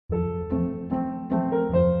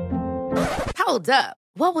Hold up.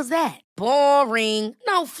 What was that? Boring.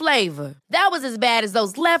 No flavor. That was as bad as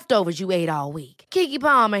those leftovers you ate all week. Keke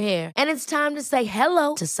Palmer here. And it's time to say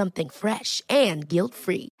hello to something fresh and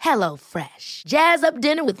guilt-free. Hello Fresh. Jazz up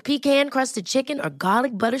dinner with pecan-crusted chicken or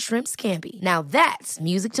garlic butter shrimp scampi. Now that's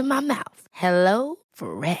music to my mouth. Hello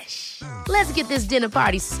Fresh. Let's get this dinner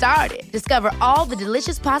party started. Discover all the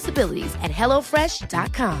delicious possibilities at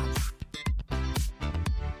hellofresh.com.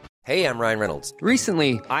 Hey, I'm Ryan Reynolds.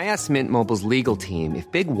 Recently, I asked Mint Mobile's legal team if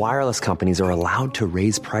big wireless companies are allowed to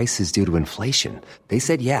raise prices due to inflation. They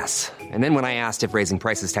said yes. And then when I asked if raising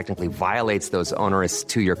prices technically violates those onerous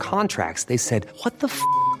two-year contracts, they said, "What the f***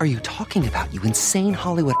 are you talking about, you insane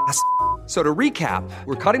Hollywood ass f- So to recap,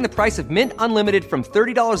 we're cutting the price of Mint Unlimited from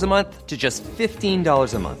 $30 a month to just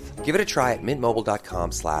 $15 a month. Give it a try at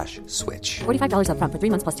mintmobile.com/switch. $45 up front for 3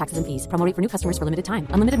 months plus taxes and fees. Promo rate for new customers for limited time.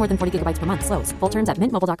 Unlimited more than 40 gigabytes per month. Slows full terms at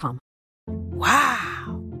mintmobile.com.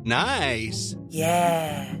 Wow. Nice.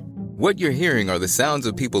 Yeah. What you're hearing are the sounds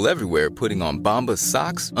of people everywhere putting on Bombas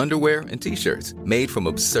socks, underwear, and T-shirts made from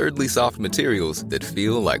absurdly soft materials that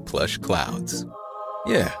feel like plush clouds.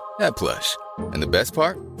 Yeah, that plush. And the best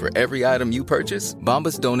part? For every item you purchase,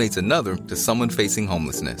 Bombas donates another to someone facing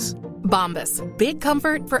homelessness. Bombas. Big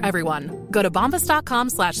comfort for everyone. Go to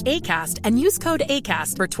bombas.com/ACAST and use code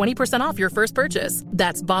ACAST for 20% off your first purchase.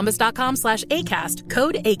 That's bombas.com/ACAST.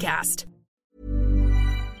 Code ACAST.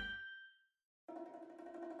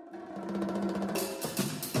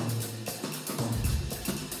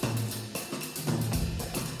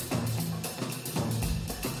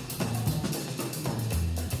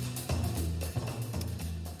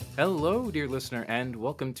 Hello, dear listener, and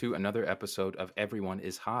welcome to another episode of Everyone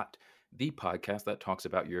is Hot, the podcast that talks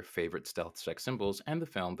about your favorite stealth sex symbols and the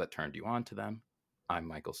film that turned you on to them. I'm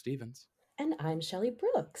Michael Stevens. And I'm Shelley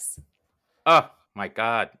Brooks. Oh, my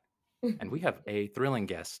God. And we have a thrilling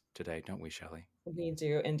guest today, don't we, Shelley? We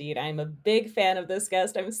do indeed. I'm a big fan of this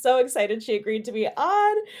guest. I'm so excited she agreed to be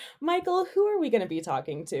on. Michael, who are we going to be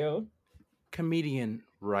talking to? Comedian,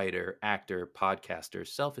 writer, actor, podcaster,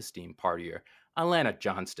 self-esteem partier, Alana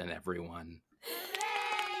Johnston, everyone.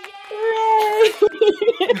 Hooray!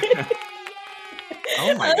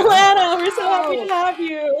 Oh my God. Alana, we're so happy to have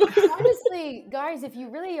you. Honestly, guys, if you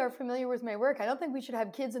really are familiar with my work, I don't think we should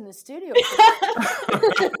have kids in the studio.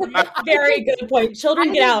 Very good point.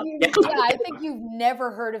 Children, get out. I think you've never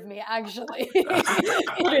heard of me, actually.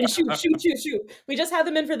 Children, shoot. We just have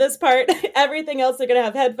them in for this part. Everything else, they're going to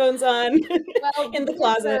have headphones on in the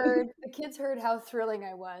closet. The kids heard how thrilling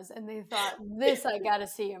I was, and they thought, this I got to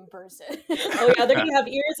see in person. Oh, yeah, they're going to have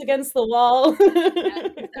ears against the wall. Yeah,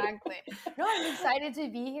 exactly. No, I'm excited to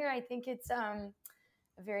be here. I think it's a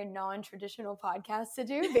very non-traditional podcast to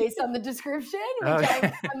do based on the description, which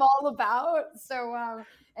I'm all about. So,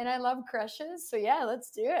 and I love crushes. So yeah,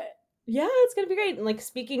 let's do it. Yeah, it's going to be great. And like,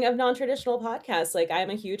 speaking of non-traditional podcasts, like I'm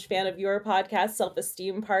a huge fan of your podcast,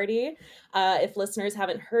 Self-Esteem Party. If listeners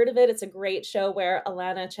haven't heard of it, it's a great show where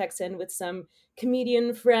Alana checks in with some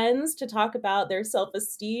comedian friends to talk about their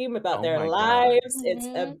self-esteem, about their lives. Mm-hmm. It's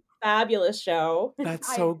a fabulous show.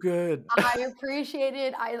 That's so good. I appreciate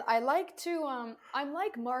it. I like to I'm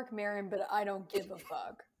like Mark Maron, but I don't give a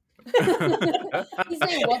fuck. He's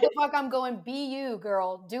saying, what the fuck? I'm going, be you,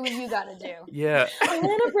 girl. Do what you gotta do. Yeah.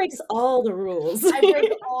 Alana breaks all the rules. I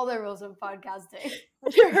break all the rules of podcasting.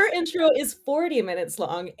 Her intro is 40 minutes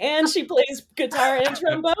long, and she plays guitar and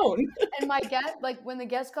trombone. And my guest, like when the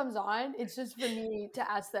guest comes on, it's just for me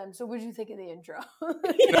to ask them, so what did you think of the intro?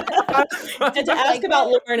 And to ask about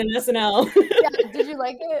Lauren and SNL. Yeah, did you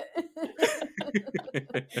like it?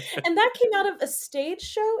 And that came out of a stage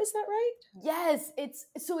show, is that right? Yes, it's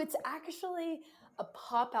actually a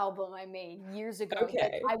pop album I made years ago.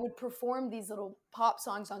 Okay. I would perform these little pop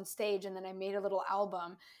songs on stage, and then I made a little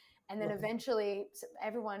album. And then eventually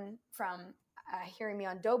everyone from hearing me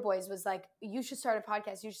on Doughboys was like, you should start a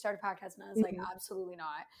podcast. You should start a podcast. And I was like, absolutely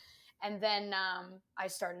not. And then I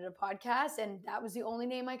started a podcast, and that was the only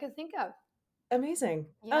name I could think of. Amazing.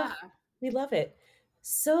 Yeah. Oh, we love it.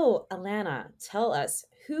 So, Alana, tell us,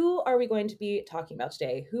 who are we going to be talking about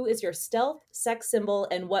today? Who is your stealth sex symbol,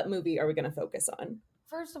 and what movie are we going to focus on?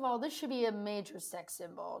 First of all, this should be a major sex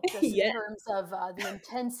symbol, just in terms of the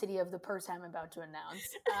intensity of the person I'm about to announce.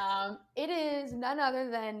 It is none other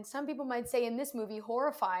than, some people might say in this movie,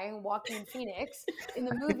 horrifying, Joaquin Phoenix. In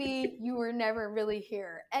the movie, You Were Never Really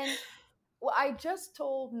Here. And well, I just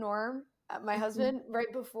told Norm, my husband,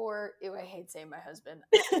 right before, I hate saying my husband.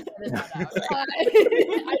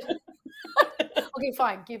 Okay, Okay,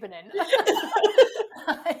 fine, keep it in.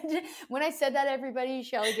 When I said that, everybody,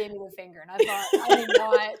 Shelly gave me the finger, and I thought I did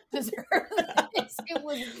not deserve this. It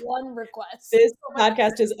was one request. This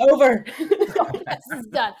podcast is over. Podcast is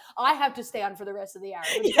done. I have to stay on for the rest of the hour.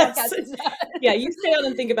 The podcast is done. Yeah, you stay on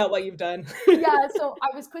and think about what you've done. Yeah, so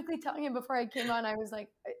I was quickly telling him before I came on, I was like,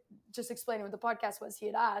 just explaining what the podcast was. He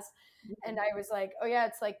had asked, and I was like, oh yeah,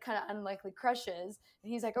 it's like kind of unlikely crushes.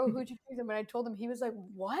 And he's like, oh, who'd you choose? And when I told him, he was like,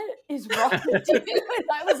 what is wrong with you? And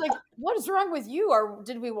I was like, what is wrong with you? Or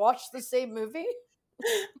did we watch the same movie?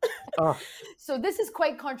 So this is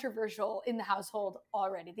quite controversial in the household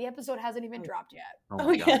already. The episode hasn't even dropped yet.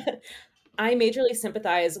 Oh yeah. I majorly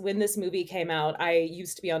sympathize. When this movie came out, I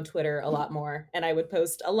used to be on Twitter a lot more, and I would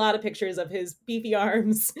post a lot of pictures of his beefy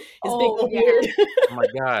arms, his big old beard. Oh my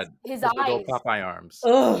God. His eyes. Big old Popeye arms.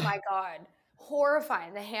 Oh my God.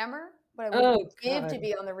 Horrifying. The hammer? What I would give to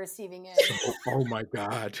be on the receiving end. Oh my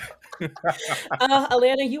God.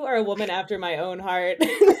 Alana, you are a woman after my own heart.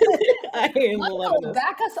 I am loving this.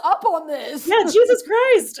 Back us up on this. Yeah, Jesus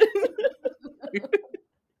Christ.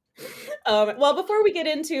 Well, before we get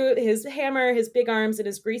into his hammer, his big arms, and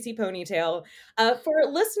his greasy ponytail, for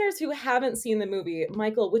listeners who haven't seen the movie,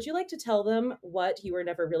 Michael, would you like to tell them what You Were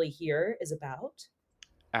Never Really Here is about?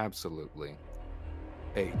 Absolutely.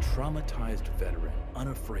 A traumatized veteran,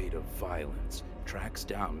 unafraid of violence, tracks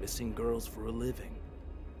down missing girls for a living.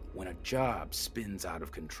 When a job spins out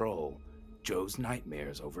of control, Joe's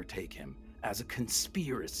nightmares overtake him as a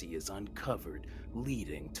conspiracy is uncovered,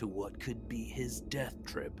 leading to what could be his death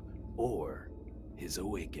trip or his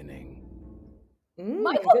awakening.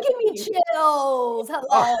 Michael, give me chills.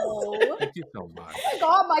 Hello. Thank you so much. Oh my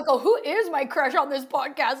God, Michael, who is my crush on this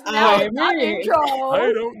podcast now? That intro.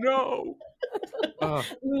 I don't know.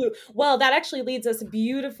 Well, that actually leads us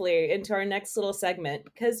beautifully into our next little segment,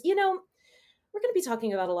 because, you know, we're going to be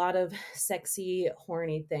talking about a lot of sexy,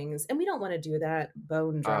 horny things, and we don't want to do that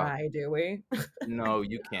bone dry, do we? No,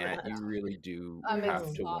 you can't. You really do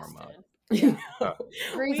have to warm up.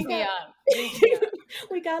 Grease me up.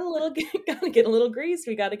 We gotta get a little greased.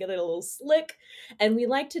 We gotta get a little slick, and we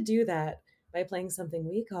like to do that by playing something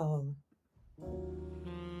we call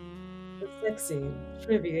the sexy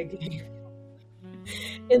trivia game.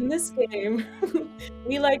 In this game,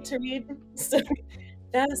 we like to read some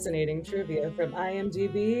fascinating trivia from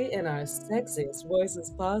IMDb in our sexiest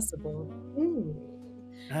voices possible.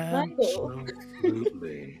 Michael.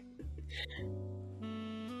 Absolutely.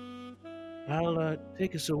 I'll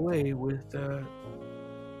take us away with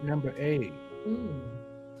number A.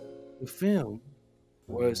 The film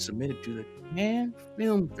was submitted to the Cannes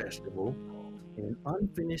Film Festival in an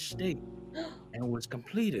unfinished state and was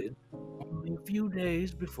completed only a few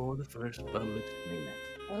days before the first public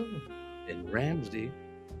screening. And Ramsey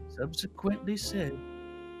subsequently said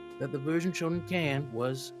that the version shown in Cannes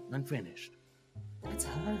was unfinished. That's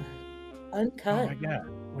hard. Uncut. Oh my God,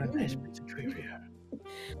 what a nice piece of trivia.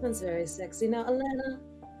 That's very sexy. Now, Alana,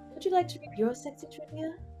 would you like to read your sexy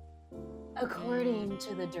trivia? According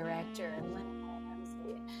to the director,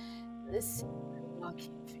 Ramsey, the scene where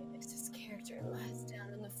Joaquin Phoenix's character lies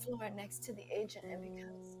down on the floor next to the agent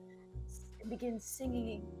and begins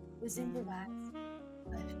singing was improvised.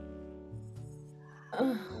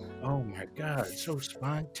 Oh my God, so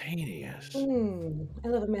spontaneous. I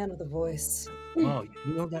love a man with a voice. Oh,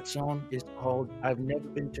 you know that song is called I've Never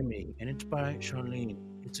Been to Me, and it's by Charlene.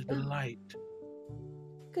 It's a delight.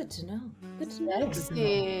 Good to know. Good to know.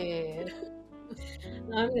 Sexy.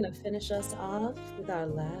 I'm going to finish us off with our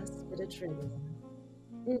last bit of trivia.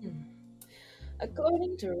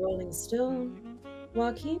 According to Rolling Stone,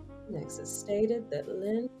 Joaquin Phoenix has stated that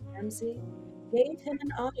Lynn Ramsey gave him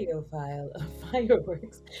an audio file of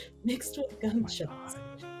fireworks mixed with gunshots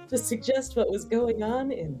to suggest what was going on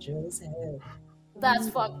in Joe's head. That's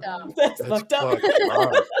fucked up. That's fucked up.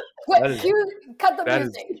 Wait, cut the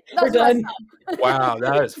music. We're done. Wow,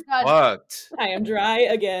 that is fucked. I am dry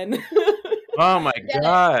again. Oh my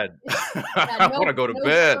God. I want to go to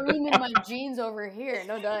bed. Screaming my jeans over here.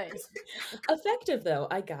 No dice. Effective, though,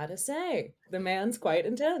 I gotta say. The man's quite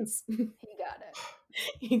intense. He got it.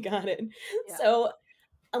 He got it. Yeah. So,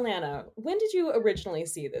 Alana, when did you originally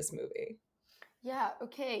see this movie? Yeah,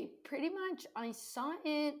 okay. Pretty much I saw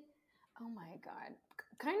it, oh my God,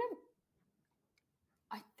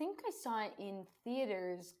 I think I saw it in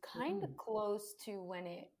theaters kind of close to when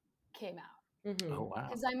it came out. Oh, wow.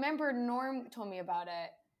 Because I remember Norm told me about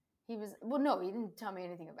it. He was, well, no, he didn't tell me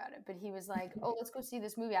anything about it, but he was like, oh, let's go see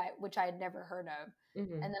this movie, which I had never heard of.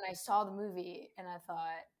 And then I saw the movie and I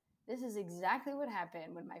thought, this is exactly what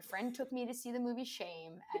happened when my friend took me to see the movie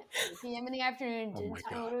Shame at 3 p.m. in the afternoon. Didn't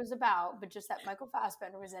tell me what it was about, but just that Michael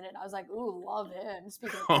Fassbender was in it. I was like, ooh, love him.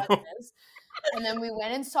 Speaking of prejudice. And then we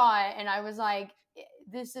went and saw it, and I was like,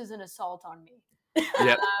 this is an assault on me.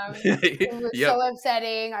 Yep. It was so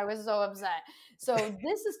upsetting. I was so upset. So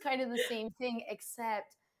this is kind of the same thing,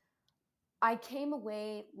 except I came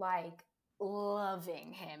away like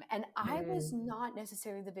loving him, and I was not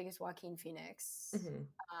necessarily the biggest Joaquin Phoenix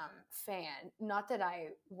fan. Not that I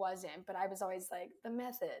wasn't, but I was always like, the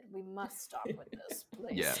method, we must stop with this,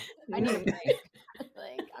 please. Yeah. I need a break.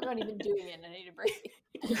 Like, I'm not even doing it, I need a break.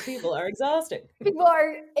 People are exhausted. People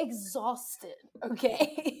are exhausted,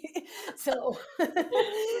 okay? So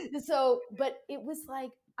but it was like,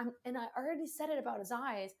 and I already said it about his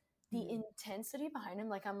eyes, the intensity behind him.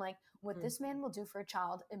 Like, I'm like, what this man will do for a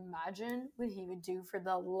child, imagine what he would do for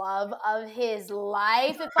the love of his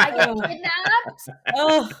life if I get kidnapped.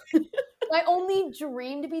 My only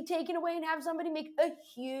dream to be taken away and have somebody make a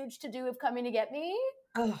huge to-do of coming to get me.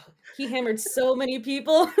 Oh, he hammered so many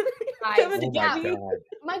people coming to get me.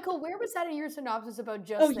 Michael, where was that in your synopsis about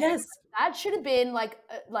just Oh, yes. That should have been like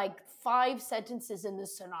 5 sentences in the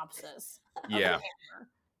synopsis. Yeah.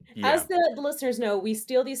 As the listeners know, we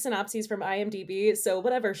steal these synopses from IMDb, so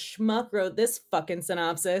whatever schmuck wrote this fucking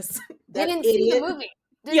synopsis. Didn't see the movie.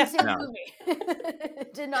 Didn't see the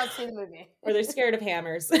movie. Did not see the movie. Or they're scared of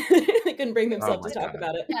hammers. They couldn't bring themselves to talk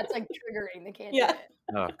about it. Yeah, it's like triggering. They can't do it.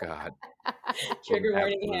 Oh, God. Trigger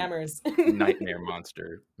warning hammers. Nightmare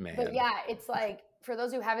monster, man. But yeah, it's like, for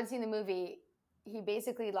those who haven't seen the movie, he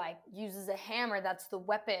basically like uses a hammer that's the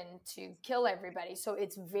weapon to kill everybody. So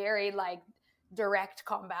it's very like direct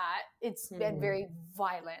combat. It's very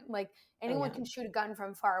violent. Like anyone can shoot a gun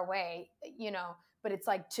from far away, but it's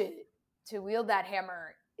like to wield that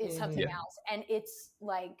hammer is something else. And it's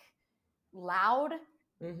like loud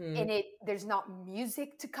and there's not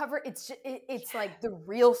music to cover. It's just, it's like the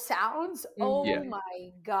real sounds. Oh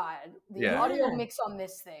my God. The audio mix on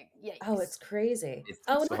this thing. Yeah. Oh, it's crazy.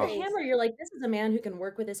 And with a hammer, you're like, this is a man who can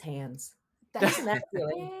work with his hands. That's that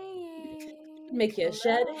feeling. Make you a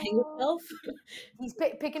shed, hang yourself. He's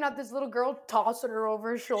picking up this little girl, tossing her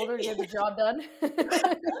over his shoulder to get the job done.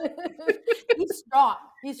 He's strong.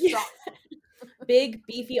 Big,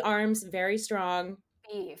 beefy arms, very strong.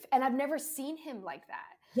 Beef. And I've never seen him like that.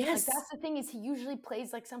 Yes. Like, that's the thing, is he usually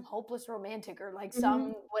plays like some hopeless romantic or like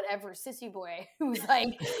some whatever sissy boy who's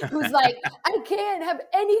like, I can't have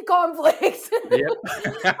any conflicts.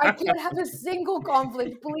 I can't have a single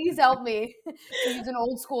conflict. Please help me. To use an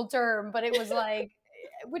old school term, but it was like,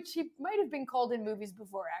 which he might have been called in movies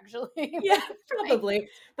before, actually. Yeah, probably.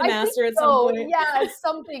 The Master at some point. Yeah,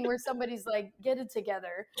 something where somebody's like, get it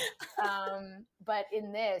together. But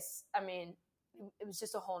in this, I mean, it was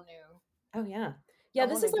just a whole new. Oh, yeah. Yeah,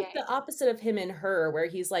 this is like the opposite of him and Her, where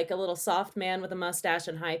he's like a little soft man with a mustache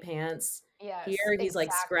and high pants. Yeah. Here he's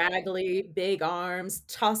like scraggly, big arms,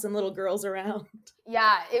 tossing little girls around.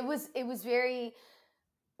 Yeah, it was very,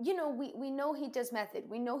 we know he does method.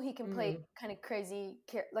 We know he can play kind of crazy,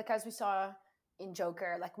 like as we saw in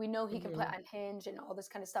Joker, like we know he can play unhinged and all this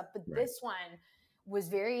kind of stuff. But this one was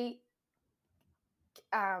very,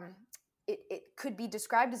 it could be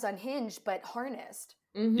described as unhinged, but harnessed.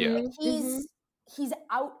 Yeah. He's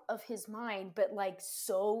out of his mind, but like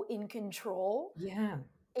so in control. Yeah.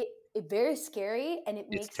 It very scary, and it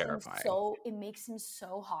makes terrifying. It makes him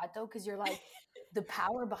so hot though, because you're like, the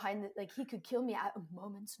power behind it, like he could kill me at a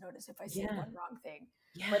moment's notice if I say one wrong thing,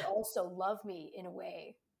 but also love me in a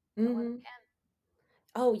way no one can.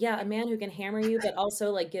 Oh yeah, a man who can hammer you, but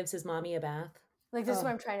also like gives his mommy a bath. Like, this is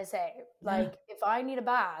what I'm trying to say. Like, if I need a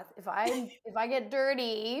bath, if I get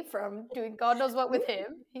dirty from doing God knows what with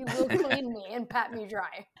him, he will clean me and pat me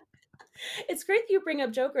dry. It's great that you bring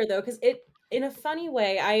up Joker though, because in a funny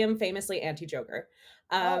way, I am famously anti-Joker.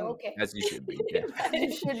 Okay. As you should be. Yeah.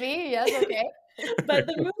 You should be. Yes. Okay. But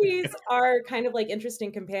the movies are kind of like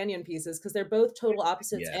interesting companion pieces because they're both total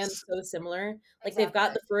opposites and so similar. Like they've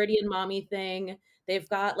got the Freudian mommy thing. They've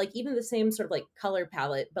got like even the same sort of like color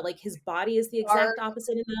palette, but like his body is the exact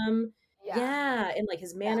opposite in them. Yeah. And like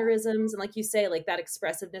his mannerisms and like you say, like that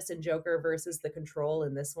expressiveness in Joker versus the control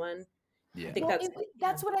in this one. Yeah. I think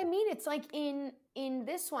that's what I mean. It's like in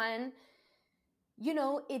this one,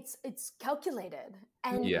 it's calculated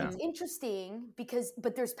and it's interesting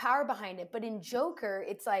but there's power behind it. But in Joker,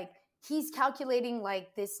 it's like he's calculating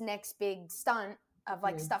like this next big stunt of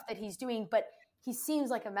like stuff that he's doing, but he seems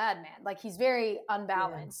like a madman. Like he's very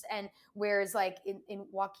unbalanced. And whereas like in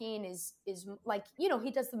Joaquin is like, he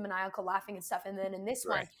does the maniacal laughing and stuff. And then in this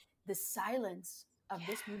one, the silence of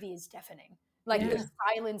this movie is deafening. Like the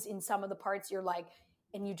silence in some of the parts, you're like,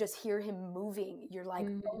 and you just hear him moving, you're like,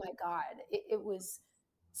 oh my God, it was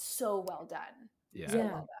so well done. Yeah. So well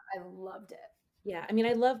done. I loved it. Yeah, I mean,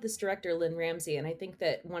 I love this director, Lynn Ramsey, and I think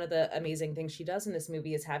that one of the amazing things she does in this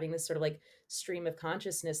movie is having this sort of like stream of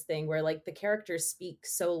consciousness thing where like the characters speak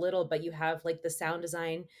so little, but you have like the sound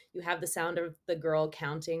design, you have the sound of the girl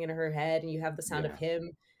counting in her head, and you have the sound of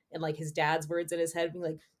him and like his dad's words in his head being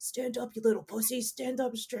like, stand up, you little pussy, stand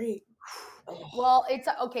up straight. Oh. Well, it's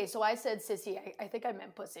okay. So I said sissy. I think I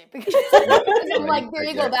meant pussy because I'm like, there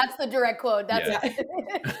you go. That's the direct quote. That's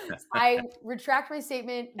I retract my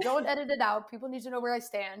statement. Don't edit it out. People need to know where I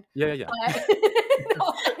stand. Yeah.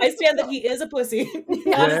 No. I stand that he is a pussy.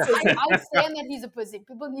 I stand that he's a pussy.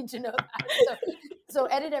 People need to know that. So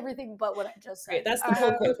edit everything but what I just said. Right, that's the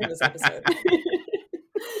whole quote from this episode.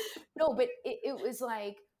 No, but it was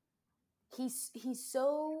like he's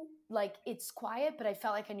so like, it's quiet, but I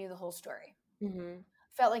felt like I knew the whole story.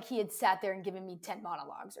 Felt like he had sat there and given me 10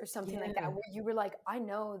 monologues or something like that, where you were like, I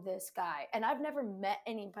know this guy, and I've never met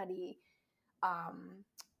anybody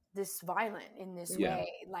this violent in this way,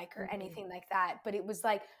 like, or anything like that. But it was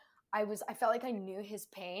like I felt like I knew his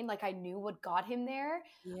pain, like I knew what got him there.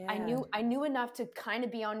 I knew enough to kind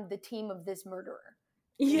of be on the team of this murderer.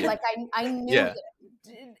 Like I knew that,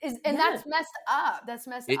 and that's messed up. That's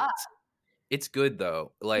messed up. It's good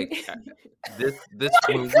though. Like this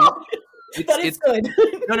movie. It's good.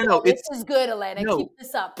 No. This is good, Elena. Keep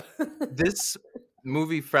this up. This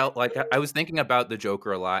movie felt like I was thinking about the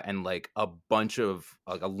Joker a lot, and like a bunch of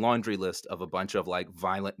like a laundry list of a bunch of like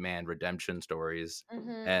violent man redemption stories,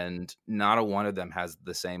 and not a one of them has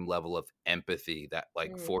the same level of empathy that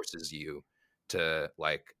like forces you to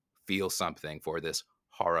like feel something for this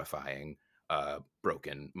horrifying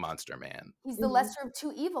broken monster man. He's the lesser of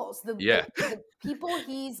two evils. The people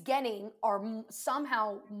he's getting are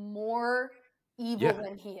somehow more evil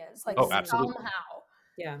than he is. Like somehow.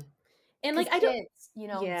 Yeah. And like, kids,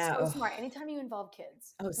 so smart. Anytime you involve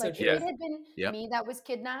kids. Oh, so like, true. If it had been me that was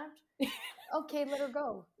kidnapped, okay, let her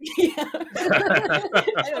go. I'm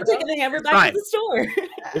taking the hammer back to the store.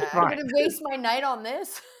 I'm going to waste my night on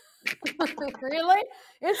this. Really?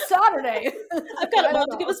 It's Saturday. I've got a lot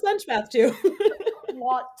to give a sponge bath to.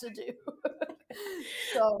 Lot to do.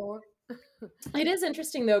 So it is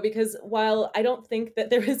interesting though, because while I don't think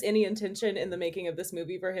that there was any intention in the making of this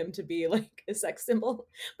movie for him to be like a sex symbol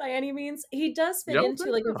by any means, he does fit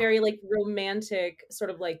into like a very like romantic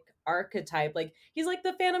sort of like archetype. Like he's like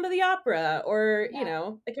the Phantom of the Opera, or you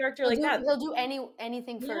know, a character that. He'll do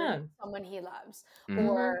anything for someone he loves,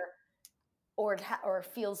 or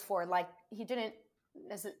feels for. Like he didn't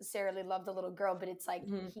necessarily love the little girl, but it's like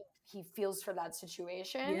he feels for that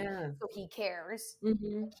situation, so he cares.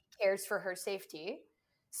 He cares for her safety,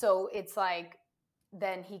 so it's like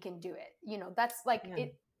then he can do it. That's like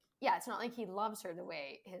it. Yeah, it's not like he loves her the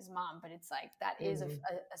way his mom, but it's like that is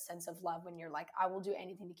a sense of love when you're like, I will do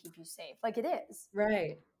anything to keep you safe. Like it is.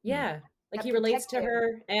 Right. Yeah. Like he relates to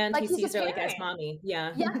her, and like he sees her like as mommy.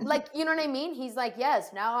 Yeah. Yeah. Like, you know what I mean? He's like,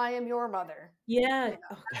 yes, now I am your mother. Yeah.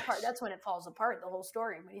 That's when it falls apart, the whole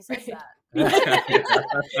story, when he says that.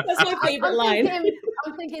 That's my favorite line.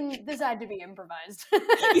 I'm thinking this had to be improvised.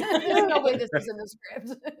 There's no way this was in the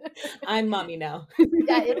script. I'm mommy now.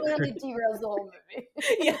 Yeah, it really derails the whole movie.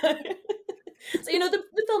 Yeah. So,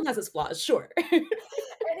 the film has its flaws, sure.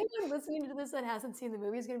 Anyone listening to this that hasn't seen the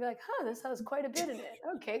movie is going to be like, this has quite a bit in it.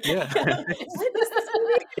 Okay. Cool. Yeah. Is it this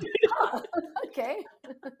movie? Okay.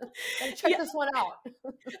 Gotta check this one out.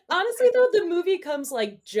 Honestly, though, the movie comes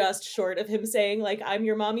like just short of him saying like, I'm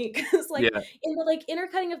your mommy. Because like in the like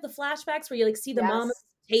intercutting of the flashbacks where you like see the mom at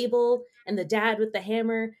the table and the dad with the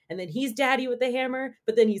hammer, and then he's daddy with the hammer,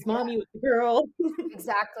 but then he's mommy with the girl.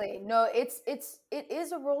 Exactly. No, it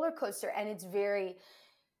is a roller coaster, and it's very.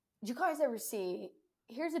 Did you guys ever see?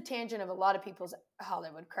 Here's a tangent of a lot of people's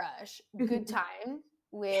Hollywood crush. Good Time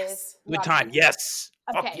with Good Time. Yes.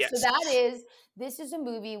 Okay, so this is a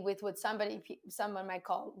movie with what someone might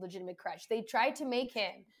call legitimate crush. They tried to make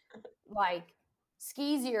him like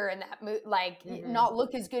skeezier in that movie, like not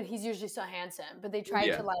look as good. He's usually so handsome, but they tried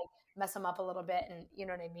to like mess him up a little bit, and you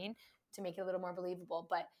know what I mean, to make it a little more believable.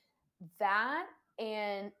 But that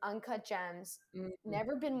and Uncut Gems,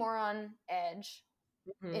 never been more on edge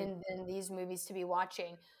in these movies to be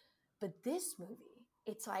watching. But this movie,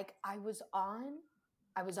 it's like I was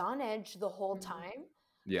on edge the whole time.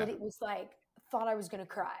 But it was like, thought I was gonna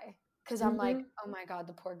cry, because I'm like, oh my God,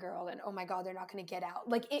 the poor girl, and oh my God, they're not gonna get out.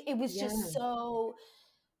 Like it was just so.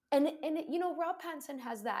 And Rob Pattinson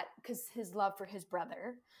has that because his love for his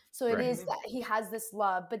brother. So it is that he has this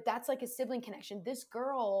love, but that's like a sibling connection. This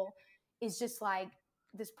girl is just like,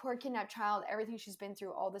 this poor kidnapped child, everything she's been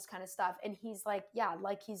through, all this kind of stuff. And he's like, yeah,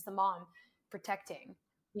 like he's the mom protecting.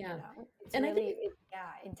 Yeah. You know? It's And really,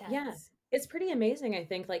 I think intense. yeah, it's pretty amazing, I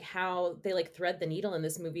think, like how they like thread the needle in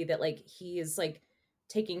this movie that like he is like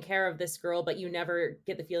taking care of this girl, but you never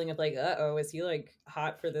get the feeling of like, uh-oh, is he like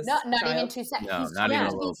hot for this Not child? even 2 seconds. No, He's not trying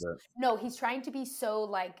even to a be- little bit. No, he's trying to be so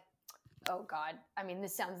like, oh God. I mean,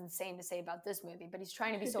 this sounds insane to say about this movie, but he's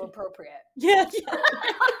trying to be so appropriate. Yeah.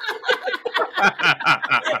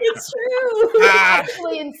 It's true.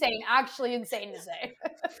 Actually insane to say.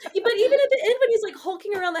 But even at the end when he's like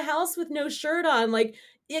hulking around the house with no shirt on, like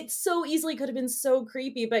it so easily could have been so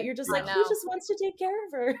creepy, but you're just like, he just wants to take care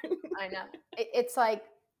of her. I know. It's like,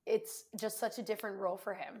 it's just such a different role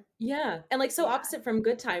for him. Yeah. And like so opposite from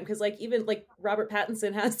Good Time, because like even like Robert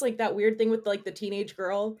Pattinson has like that weird thing with like the teenage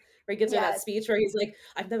girl where he gives her that speech where he's like,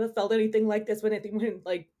 I've never felt anything like this when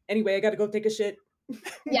like, anyway, I gotta go take a shit.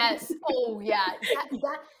 Yes. Oh yeah.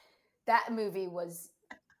 That movie was,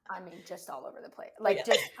 I mean, just all over the place. Like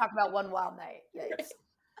just talk about one wild night. Yikes.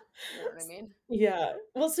 You know what I mean? Yeah.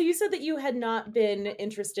 Well, so you said that you had not been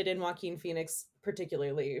interested in Joaquin Phoenix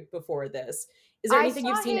particularly before this. Is there anything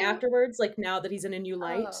you've seen afterwards, like now that he's in a new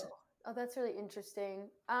light? Oh, that's really interesting.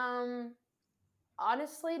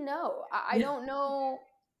 Honestly, no. I don't know,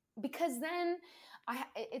 because then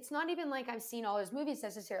it's not even like I've seen all his movies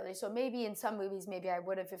necessarily. So maybe in some movies, maybe I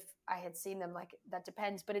would have if I had seen them. Like that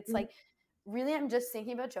depends. But it's like, really, I'm just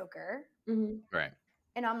thinking about Joker. Right.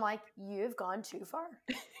 And I'm like, you've gone too far.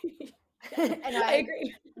 And I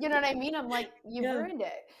agree. You know what I mean? I'm like, you've ruined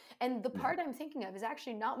it. And the part I'm thinking of is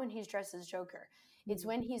actually not when he's dressed as Joker. It's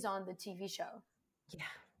when he's on the TV show. Yeah.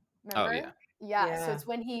 Remember? Yeah. So it's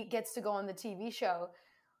when he gets to go on the TV show.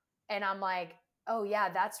 And I'm like, oh yeah,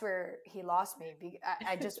 that's where he lost me.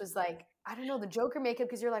 I just was like, I don't know, the Joker makeup,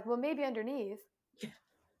 because you're like, well, maybe underneath.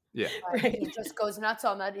 Yeah. Right. He just goes nuts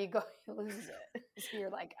on that. He loses it. So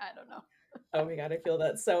you're like, I don't know. Oh my God, I feel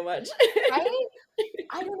that so much. Right?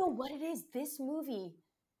 I don't know what it is. This movie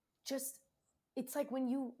just, it's like when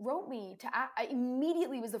you wrote me to act, I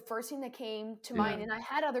immediately was the first thing that came to mind. And I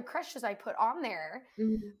had other crushes I put on there,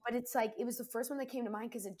 but it's like, it was the first one that came to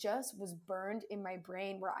mind because it just was burned in my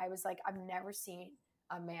brain where I was like, I've never seen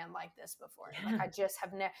a man like this before. Like I just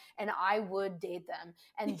have never, and I would date them.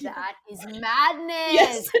 And that is madness.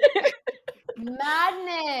 Yes.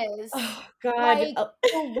 Madness. Oh God. Like,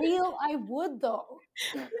 for real, I would though.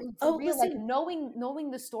 For real, like listen.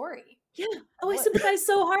 knowing the story. Yeah. Oh, I sympathize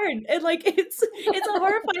so hard. And like it's a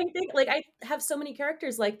horrifying thing. Like I have so many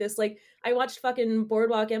characters like this. Like I watched fucking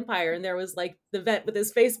Boardwalk Empire and there was like the vet with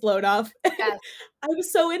his face blown off. Yes. I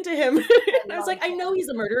was so into him. I was like, I know he's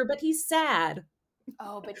a murderer, but he's sad.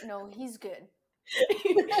 Oh, but no, he's good.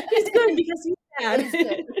 He's good because he's sad. He's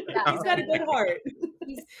good. Yeah. He's got a good heart.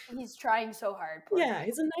 He's trying so hard. Yeah,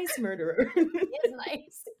 he's a nice murderer. He is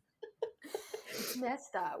nice. It's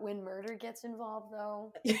messed up when murder gets involved,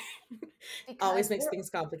 though. Always makes things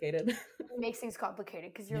complicated. It makes things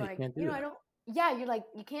complicated because you're like, you know, I don't. Yeah, you're like,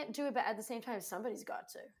 you can't do it, but at the same time, somebody's got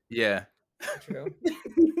to. Yeah. True.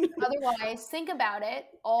 Otherwise, think about it.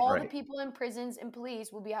 All the people in prisons and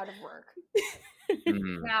police will be out of work.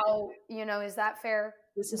 Now, is that fair?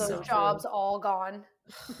 This is Those so jobs true. all gone.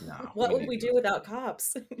 No. What would we do without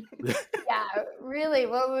cops? Yeah, really,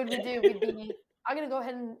 what would we do? We'd be, I'm going to go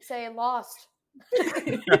ahead and say lost.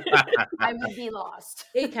 I would be lost.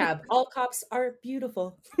 ACAB, all cops are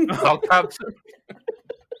beautiful. All cops.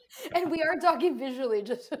 And we are talking visually,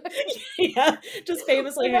 just Yeah, just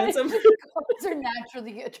famously handsome. cops are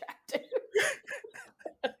naturally attractive.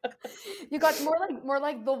 You got more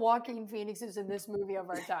like the Joaquin Phoenixes in this movie of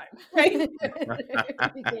our time. Right?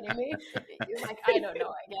 Are you kidding me? You're like, I don't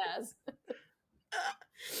know, I guess.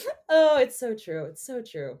 Oh, it's so true. It's so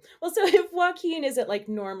true. Well, so if Joaquin isn't like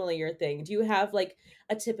normally your thing, do you have like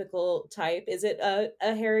a typical type? Is it a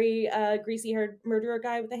hairy, greasy-haired murderer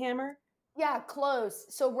guy with a hammer? Yeah, close.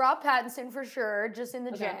 So Rob Pattinson for sure, just in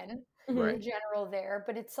the Okay. Right. in general there.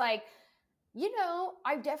 But it's like,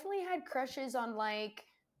 I've definitely had crushes on like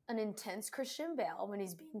an intense Christian Bale when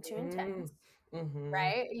he's being too intense,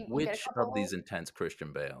 right? You get a Which couple- of these intense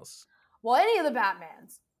Christian Bales? Well, any of the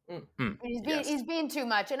Batmans. When He's being too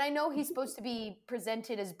much, and I know he's supposed to be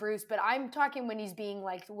presented as Bruce, but I'm talking when he's being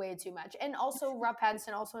like way too much. And also Rob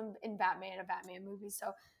Pattinson, also in Batman, a Batman movie.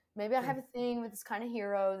 So maybe I have a thing with this kind of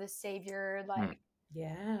hero, this savior, like.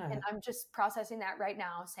 Yeah. And I'm just processing that right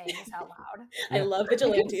now, saying this out loud. I love You can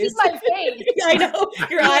vigilantes. see my face. I know.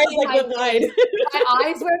 Your eyes like went wide. My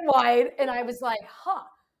eyes went wide, and I was like, huh,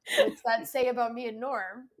 what's that say about me and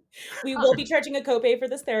Norm? We will be charging a copay for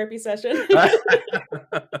this therapy session.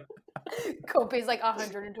 Copay's like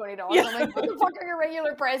 $120. Yeah. I'm like, what the fuck are your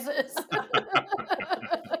regular prices?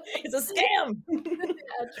 It's a scam.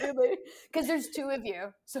 Yeah, truly. Because there's 2 of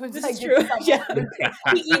you. So it's this like is true. Yeah.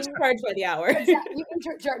 We each charge by the hour. Exactly. You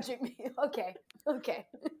can charging me. Okay.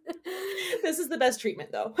 This is the best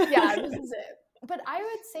treatment though. Yeah, this is it. But I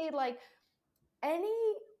would say like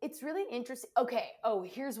it's really interesting. Okay. Oh,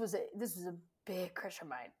 this was a big crush of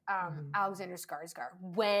mine. Alexander Skarsgård.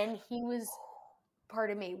 When he was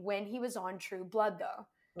on True Blood though.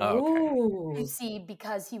 Oh, okay. You see,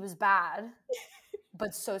 because he was bad,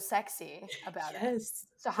 but so sexy about it.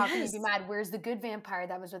 So how can you be mad? Where's the good vampire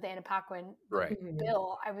that was with Anna Paquin? Right.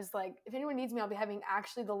 Bill. I was like, if anyone needs me, I'll be having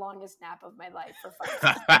actually the longest nap of my life for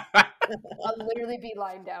 5 minutes. I'll literally be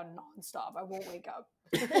lying down nonstop. I won't wake up.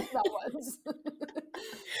 That was.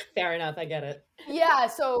 Fair enough. I get it. Yeah.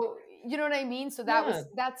 So you know what I mean? So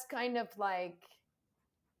that's kind of like,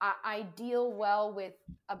 I deal well with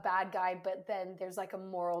a bad guy, but then there's like a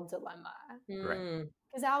moral dilemma. Right.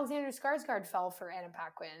 Because Alexander Skarsgård fell for Anna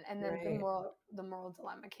Paquin, and then the moral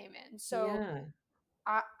dilemma came in. So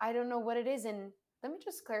I don't know what it is. And let me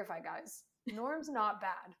just clarify, guys. Norm's not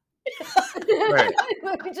bad. Right.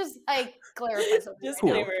 Let me just like clarify something. Just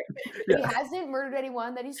cool. He hasn't murdered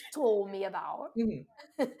anyone that he's told me about.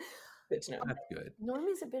 Good to know. That's good. Norm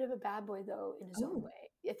is a bit of a bad boy though in his own way.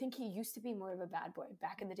 I think he used to be more of a bad boy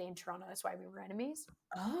back in the day in Toronto. That's why we were enemies.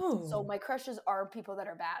 Oh, so my crushes are people that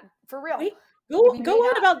are bad for real. Wait, go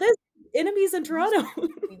on about this. Enemies in Toronto.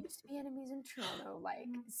 We used to be enemies in Toronto like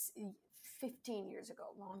 15 years ago,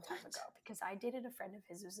 a long time ago, because I dated a friend of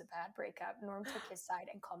his. It was a bad breakup. Norm took his side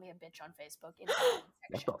and called me a bitch on Facebook. In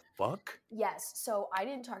what the fuck? Yes. So I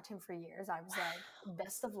didn't talk to him for years. I was like,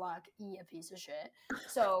 best of luck, you piece of shit.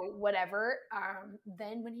 So whatever.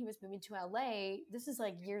 Then when he was moving to LA, this is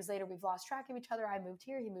like years later, we've lost track of each other. I moved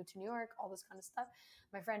here, he moved to New York, all this kind of stuff.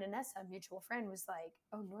 My friend Anessa, a mutual friend, was like,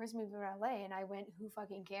 oh, Nora's moving to LA. And I went, who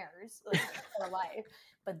fucking cares? Like, for life.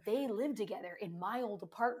 But they lived together in my old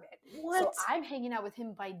apartment. What? So I'm hanging out with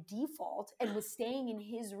him by default and was staying in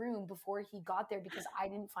his room before he got there because I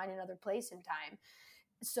didn't find another place in time.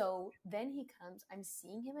 So then he comes, I'm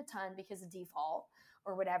seeing him a ton because of default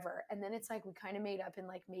or whatever. And then it's like we kind of made up and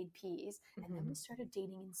like made peace. And then we started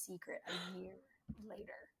dating in secret a year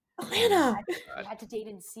later. Alana! We had to date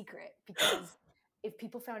in secret because if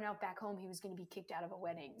people found out back home, he was going to be kicked out of a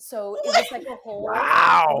wedding. So it was like a whole, It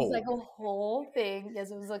was like a whole thing.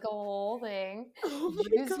 Yes, it was like a whole thing. Oh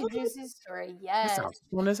Juicy story. Yes. That sounds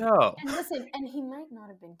fun as hell. And listen, and he might not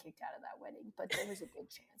have been kicked out of that wedding, but there was a good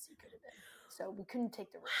chance he could have been. So we couldn't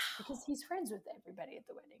take the risk because he's friends with everybody at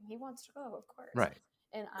the wedding. He wants to go, of course. Right.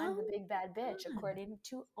 And I'm the big bad bitch, according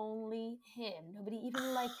to only him. Nobody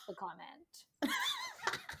even liked the comment.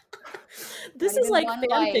 This is like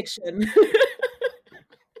fan fiction.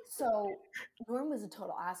 So Norm was a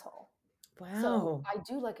total asshole. Wow. So I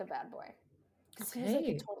do like a bad boy. Because he was like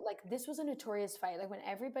a total, like this was a notorious fight. Like when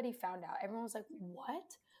everybody found out, everyone was like,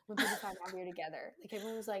 what? When people found out we were together. Like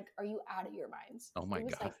everyone was like, are you out of your minds? Oh my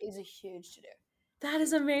God. Like, it was a huge to do. That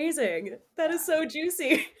is amazing. That is so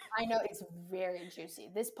juicy. I know, it's very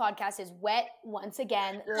juicy. This podcast is wet once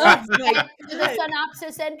again. Let's get to the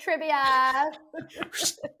synopsis and trivia.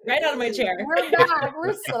 Right out of my chair. We're back.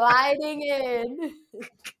 We're sliding in.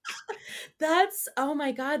 Oh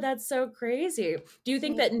my God, that's so crazy. Do you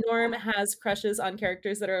think that Norm has crushes on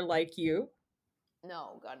characters that are like you?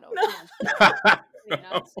 No, God, no.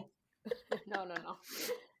 No.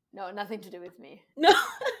 No, nothing to do with me. No.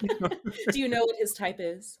 Do you know what his type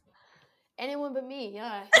is? Anyone but me,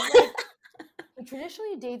 yeah. He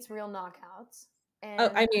traditionally dates real knockouts.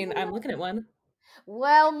 And I mean, I'm looking at one.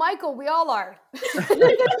 Well, Michael, we all are. We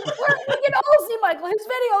can all see Michael. His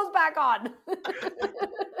video's back on.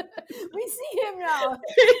 We see him now.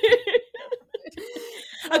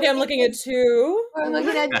 Okay, I'm looking at 2. We're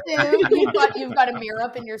looking at 2. You've got a mirror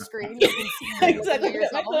up in your screen. You can see exactly.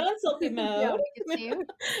 I put on selfie mode. Yeah, we can see you.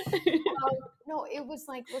 No, it was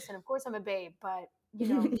like, listen, of course I'm a babe, but you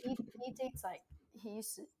know, he dates like, he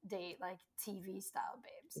used to date like TV style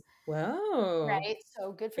babes. Wow. Right?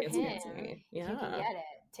 So good for him. Fancy. Yeah. If you can get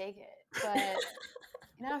it, take it. But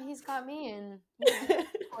now he's got me and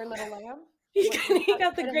poor little lamb. He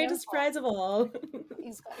got the greatest prize of all.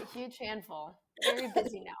 He's got a huge handful. Very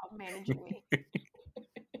busy now managing me.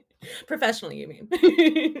 Professionally, you mean?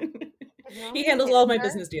 He handles all of my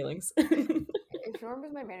business dealings. If Norm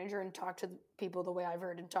was my manager and talked to people the way I've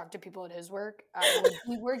heard and talked to people at his work, I would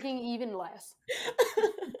be working even less.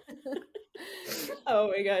 Oh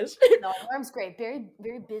my gosh. No, Norm's great. Very,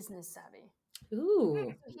 very business savvy.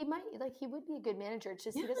 Ooh. He would be a good manager. It's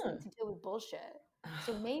just he doesn't have to deal with bullshit.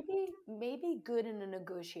 So maybe good in a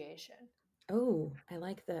negotiation. Oh, I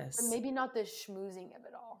like this. But maybe not the schmoozing of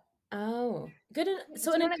it all. Oh, good.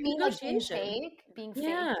 So you know in what I mean? Like being fake,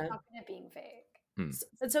 Yeah. confident being fake.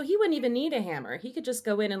 So he wouldn't even need a hammer. He could just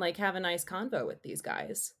go in and like have a nice convo with these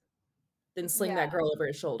guys, then sling that girl over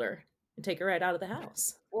his shoulder and take her right out of the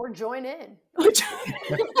house. Or join in.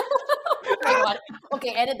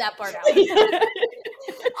 Okay, edit that part out.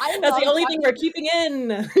 That's the only thing we're keeping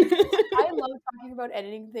in. I love talking about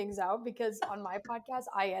editing things out because on my podcast,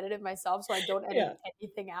 I edit it myself, so I don't edit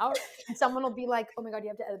anything out. And someone will be like, oh my God, you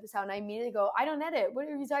have to edit this out. And I immediately go, I don't edit. What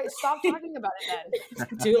are you talking? Stop talking about it then.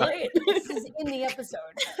 Too late. This is in the episode.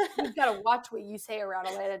 You've got to watch what you say around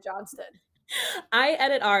Alana Johnston. I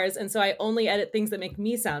edit ours, and so I only edit things that make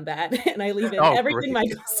me sound bad, and I leave in everything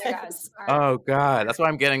Michael says. Oh God, that's why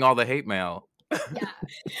I'm getting all the hate mail. Yeah,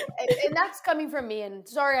 and that's coming from me. And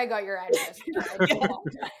sorry, I got your address.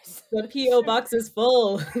 The PO box is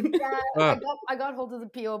full. Yeah, I got hold of the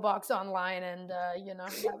PO box online, and that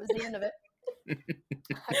was the end of it. I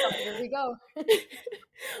thought, here we go.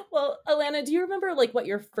 Well, Alana, do you remember like what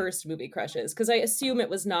your first movie crush is? Because I assume it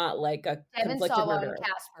was not like a conflicted murder.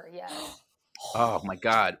 Casper, yes. Oh my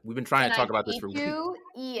God, we've been trying to talk about this for weeks.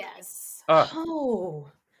 Yes.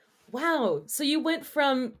 Oh. Wow. So you went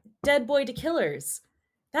from dead boy to killers.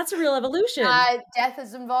 That's a real evolution. Death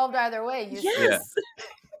is involved either way. Yes.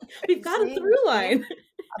 We've got a through line.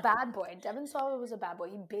 A bad boy. Devon Sawa was a bad boy.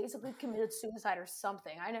 He basically committed suicide or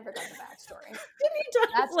something. I never got the backstory. Didn't he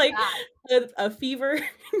die of like a fever?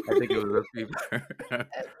 I think it was a fever.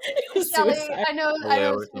 Kelly, I know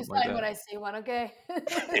suicide when I see one, okay? I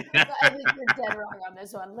think you're dead wrong on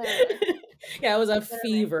this one, literally. Yeah, it was a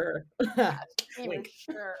fever. Fever,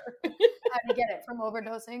 sure. How'd you get it? From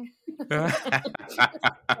overdosing?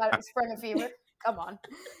 Got it, sprung a fever? Come on.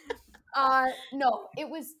 No, it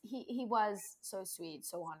was he was so sweet,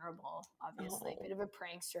 so honorable, obviously. Bit of a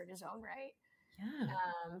prankster in his own right. Yeah.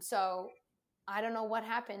 So I don't know what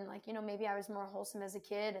happened. Like, maybe I was more wholesome as a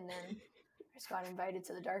kid, and then I just got invited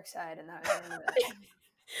to the dark side, and that was it.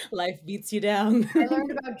 Life beats you down. I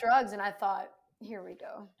learned about drugs, and I thought, here we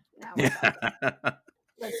go. Now we're talking.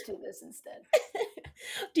 Let's do this instead.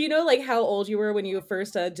 Do you know like how old you were when you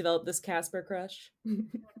first developed this Casper crush?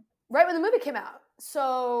 Right when the movie came out.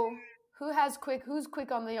 So who's quick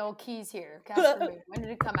on the old keys here? Casper movie. When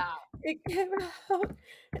did it come out? It came out.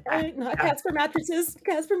 Not Casper mattresses.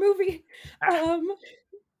 Casper movie.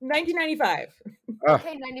 1995.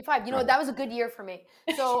 Okay, 95. That was a good year for me.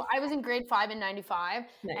 So I was in grade 5 in 95,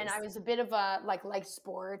 nice. And I was a bit of a like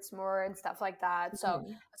sports more and stuff like that. So I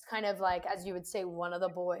was kind of like, as you would say, one of the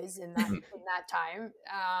boys in that time.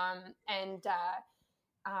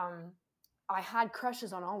 I had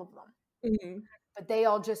crushes on all of them, but they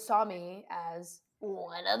all just saw me as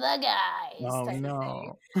one of the guys. Oh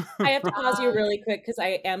no! I have to pause you really quick because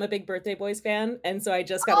I am a big Birthday Boys fan, and so I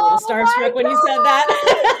just got a little starstruck when you said that.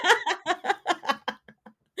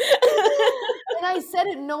 And I said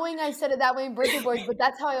it knowing I said it that way in Birthday Boys, but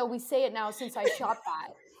that's how I always say it now since I shot that.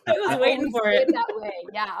 I was waiting for it that way.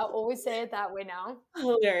 Yeah, I always say it that way now.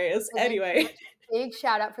 Hilarious. So anyway, big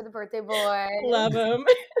shout out for the Birthday Boy. Love him.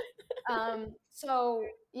 So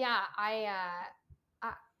yeah, I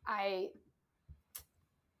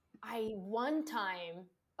one time,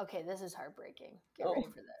 okay, this is heartbreaking. Get ready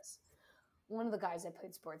for this. One of the guys I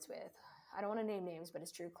played sports with, I don't want to name names, but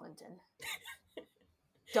it's Drew Clinton.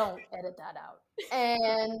 Don't edit that out.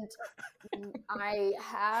 And I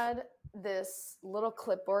had this little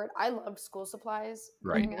clipboard. I loved school supplies.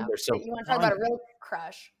 Right. So you want to talk about a real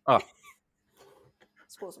crush? Oh.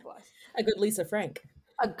 School supplies. A good Lisa Frank.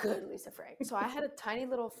 A good Lisa Frank. So I had a tiny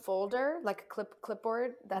little folder, like a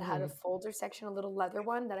clipboard that had a folder section, a little leather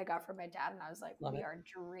one that I got from my dad. And I was like, we are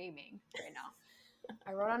dreaming right now.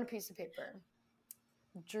 I wrote on a piece of paper,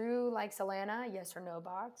 Drew likes Alana, yes or no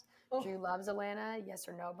box. Drew loves Alana, yes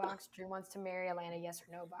or no box. Drew wants to marry Alana, yes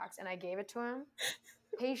or no box. And I gave it to him,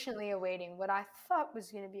 patiently awaiting what I thought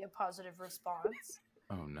was going to be a positive response.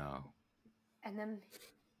 Oh, no. And then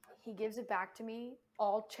he gives it back to me,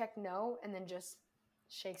 all check no, and then just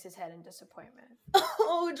shakes his head in disappointment.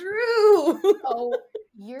 Oh, Drew! Oh,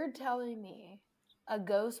 you're telling me a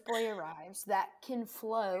ghost boy arrives that can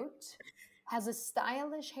float, has a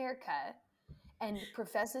stylish haircut, and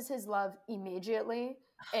professes his love immediately,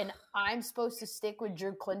 and I'm supposed to stick with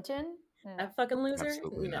Drew Clinton? That fucking loser?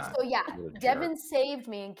 Absolutely not. So yeah, Devin saved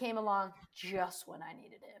me and came along just when I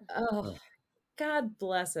needed him. Oh, God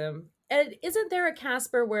bless him. And isn't there a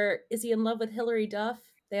Casper where, is he in love with Hilary Duff?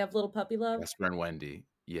 They have little puppy love? Casper and Wendy.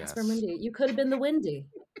 Yes. Casper and Wendy. You could have been the Wendy.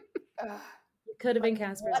 You could have been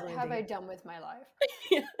Casper's What Wendy. have I done with my life?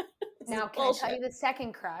 Yeah. Now, can I tell you the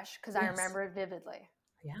second crush? Because I remember it vividly.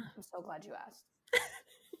 Yeah. I'm so glad you asked.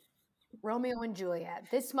 Romeo and Juliet.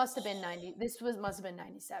 This must have been 97,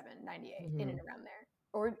 98, in and around there.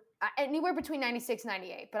 Or anywhere between 96 and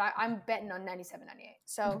 98, but I'm betting on 97, 98.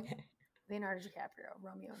 So Leonardo DiCaprio,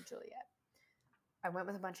 Romeo and Juliet. I went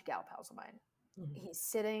with a bunch of gal pals of mine. He's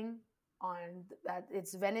sitting on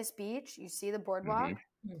it's Venice Beach. You see the boardwalk,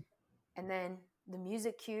 and then the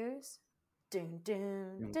music cues. Dun,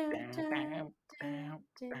 dun, dun, dun, dun,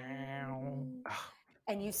 dun.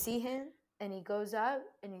 And you see him, and he goes up,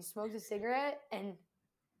 and he smokes a cigarette, and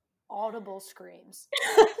audible screams.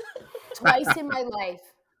 Twice in my life,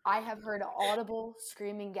 I have heard an audible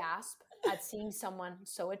screaming gasp at seeing someone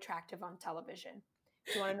so attractive on television.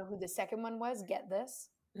 Do you want to know who the second one was? Get this.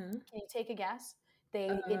 Can you take a guess?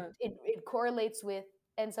 It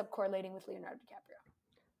ends up correlating with Leonardo DiCaprio.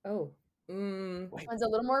 Oh. This one's a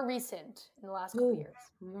little more recent in the last couple years.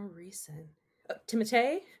 More recent.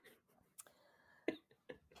 Timothée?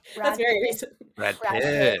 That's very recent. Brad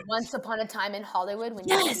Pitt. Once Upon a Time in Hollywood, when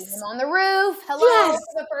you see him on the roof. Hello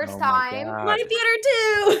for the first time. My theater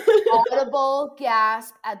too. Audible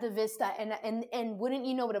gasp at the vista. And wouldn't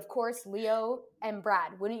you know it, of course, Leo and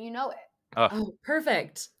Brad. Wouldn't you know it? Oh,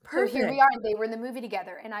 perfect. So here we are. They were in the movie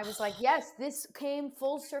together. And I was like, yes, this came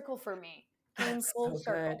full circle for me. Full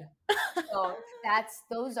circle. So that's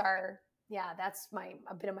a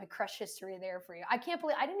bit of my crush history there for you. I can't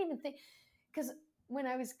believe I didn't even think, because when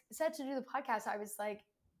I was set to do the podcast, I was like,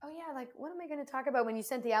 oh yeah, like what am I going to talk about? When you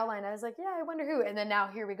sent the outline, I was like, yeah, I wonder who. And then now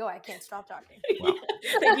here we go. I can't stop talking. Wow.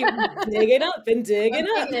 Thank you. Digging up and digging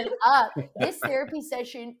up. This therapy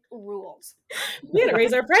session rules. We gotta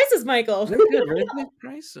raise our prices, Michael. Raise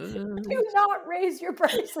prices. Do not raise your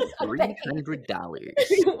prices. $300.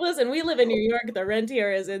 Listen, we live in New York. The rent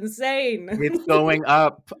here is insane. It's going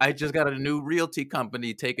up. I just got a new realty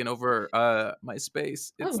company taking over my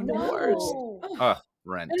space. It's the worst.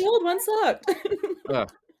 Rent. And the old one sucked.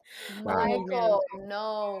 Michael,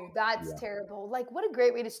 no, that's terrible. Like, what a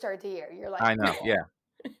great way to start the year. You're like, I know, yeah.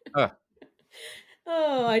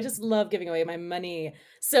 Oh, I just love giving away my money.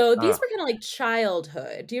 So these were kind of like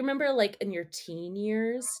childhood. Do you remember, like, in your teen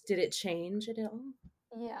years, did it change at all?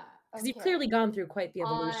 Yeah. Because you've clearly gone through quite the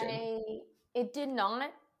evolution. It did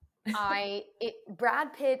not.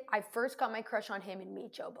 Brad Pitt, I first got my crush on him in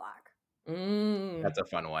Meet Joe Black. That's a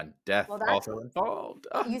fun one. Death also involved.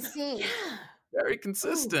 You see. Very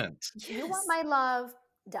consistent. You want my love,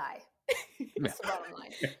 die. That's the bottom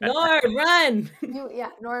line. Norm, run.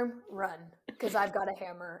 Norm, run. Because I've got a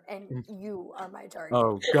hammer and you are my target.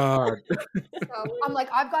 Oh, God. So I'm like,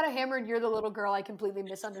 I've got a hammer and you're the little girl. I completely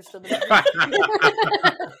misunderstood the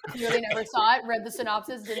movie. Really never saw it, read the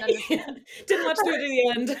synopsis, didn't understand. Didn't watch through to the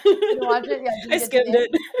end. Didn't watch it? Yeah, I skimmed it.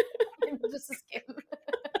 Just a skim.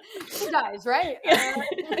 She dies, right?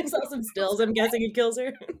 I saw some stills. I'm guessing he kills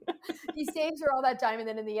her. He saves her all that time and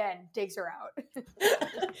then in the end takes her out.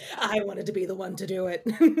 I wanted to be the one to do it.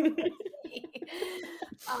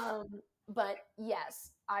 But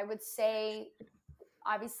yes, I would say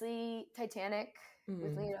obviously Titanic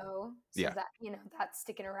with Leo. So that, that's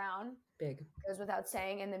sticking around. Big. Goes without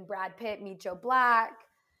saying. And then Brad Pitt, Meet Joe Black,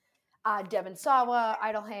 Devon Sawa,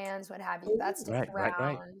 Idle Hands, what have you. That's sticking around.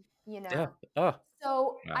 Right. Yeah.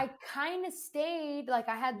 So I kind of stayed, like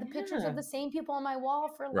I had the pictures of the same people on my wall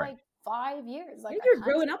for like 5 years. Like you're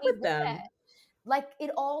growing up with them. Like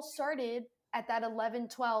it all started at that 11,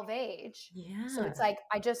 12 age. Yeah. So it's like,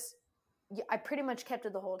 I pretty much kept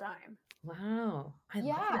it the whole time. Wow. I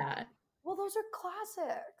love that. Well, those are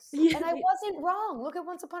classics. Yeah. And I wasn't wrong. Look at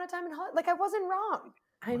Once Upon a Time in Hollywood. Like I wasn't wrong.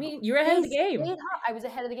 I mean, you're ahead of the game. I was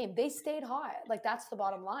ahead of the game. They stayed hot. Like that's the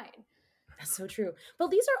bottom line. That's so true. Well,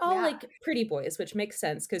 these are all like pretty boys, which makes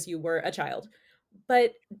sense because you were a child.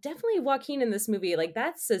 But definitely Joaquin in this movie, like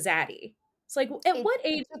that's a zaddy. It's like, at what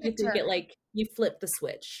age did you get like you flipped the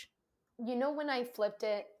switch? You know when I flipped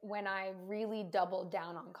it? When I really doubled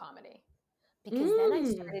down on comedy. Because then I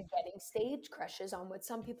started getting stage crushes on what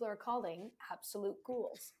some people are calling absolute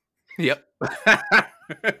ghouls. Yep. The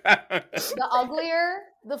uglier,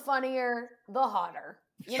 the funnier, the hotter.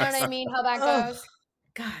 You know what I mean? How that goes?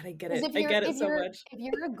 God, I get it. I get it so much. If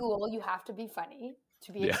you're a ghoul, you have to be funny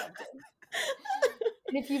to be accepted.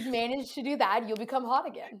 And if you've managed to do that, you'll become hot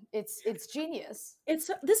again. It's genius. This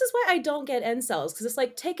is why I don't get incels, because it's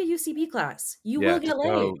like, take a UCB class. You will get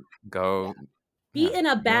laid. Go. Be in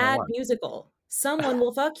a bad musical. Someone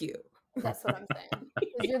will fuck you. That's what I'm saying.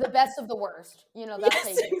 Because you're the best of the worst. That's how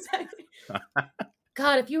you exactly.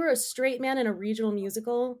 God, if you were a straight man in a regional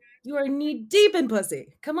musical, you are knee deep in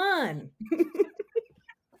pussy. Come on.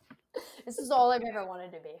 This is all I've ever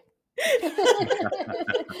wanted to be.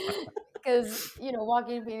 Because,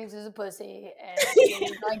 Joaquin Phoenix is a pussy, and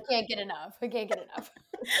I can't get enough. I can't get enough.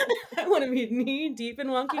 I want to be knee deep in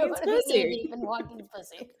Joaquin's pussy. Knee deep in Joaquin's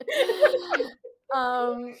pussy.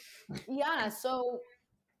 Yeah, so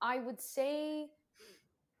I would say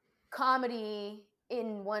comedy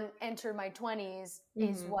enter my 20s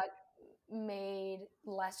is what made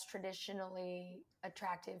less traditionally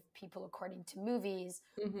attractive people, according to movies,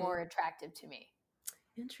 more attractive to me.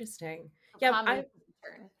 Interesting. So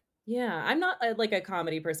I'm not like a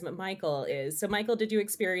comedy person, but Michael is. So Michael, did you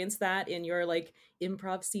experience that in your like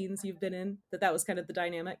improv scenes you've been in, that was kind of the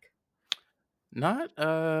dynamic? Not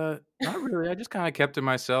really. I just kind of kept to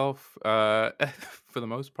myself for the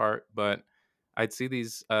most part, but I'd see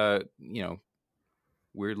these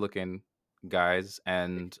weird looking guys,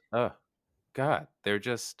 and God, they're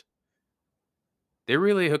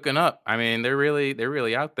really hooking up. I mean, they're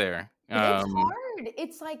really out there. It's hard.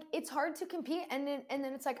 It's like it's hard to compete, and then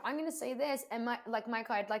it's like, I'm gonna say this, and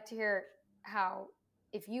Michael, I'd like to hear how,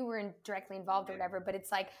 if you were directly involved or whatever, but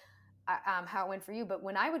it's like how it went for you. But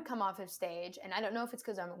when I would come off of stage, and I don't know if it's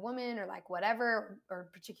because I'm a woman or like whatever, or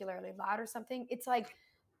particularly loud or something, it's like,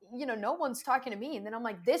 no one's talking to me, and then I'm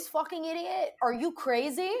like, this fucking idiot, are you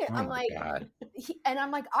crazy? I'm like,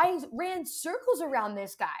 I ran circles around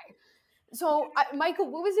this guy. So, Michael,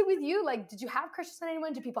 what was it with you? Like, did you have crushes on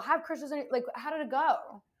anyone? Did people have crushes on you? Like, how did it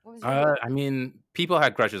go? What was I mean, people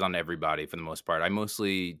had crushes on everybody for the most part. I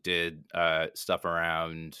mostly did stuff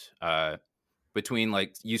around between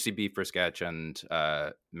like UCB for Sketch and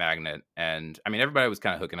Magnet. And I mean, everybody was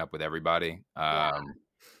kind of hooking up with everybody.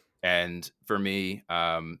 And for me,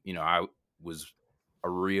 I was a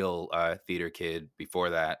real theater kid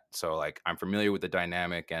before that. So like, I'm familiar with the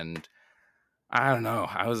dynamic, and I don't know.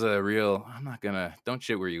 Don't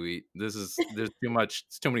shit where you eat. There's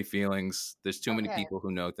too many feelings. There's too many people who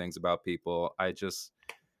know things about people. Let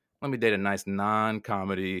me date a nice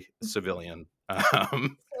non-comedy civilian.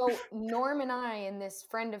 So Norm and I and this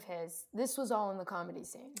friend of his, this was all in the comedy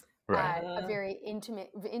scene. Right. A very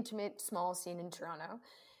intimate, small scene in Toronto.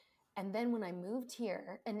 And then when I moved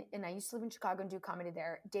here, and I used to live in Chicago and do comedy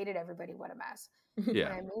there, dated everybody, what a mess. Yeah.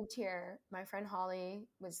 When I moved here, my friend Holly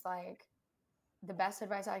was like, the best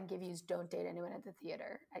advice I can give you is don't date anyone at the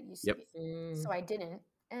theater at UCB. Yep. So I didn't.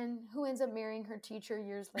 And who ends up marrying her teacher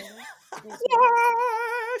years later?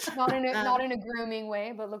 Not in a grooming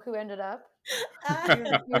way, but look who ended up.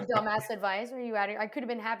 Your dumbass advice. Are you out here? I could have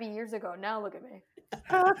been happy years ago. Now look at me.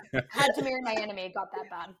 Had to marry my enemy. It got that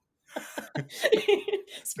bad.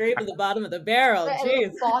 Scrape at the bottom of the barrel.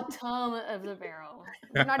 Jeez. The bottom of the barrel.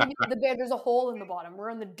 We're not even the bed. There's a hole in the bottom. We're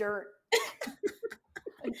in the dirt.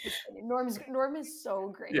 Norm is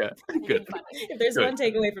so great. Yeah, good. If there's one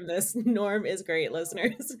takeaway from this, Norm is great,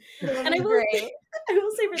 listeners. And I will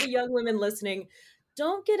say for the young women listening,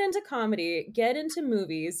 don't get into comedy, get into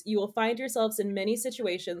movies. You will find yourselves in many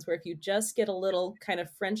situations where if you just get a little kind of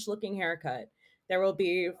French-looking haircut, there will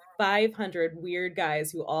be 500 weird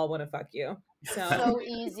guys who all want to fuck you. So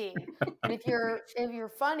easy. And if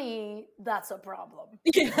you're funny, that's a problem.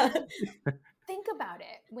 Yeah. Think about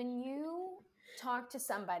it. When you talk to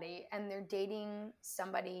somebody and they're dating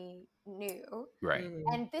somebody new, right?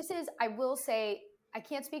 And this is, I will say, I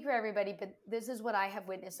can't speak for everybody, but this is what I have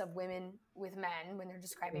witnessed of women with men when they're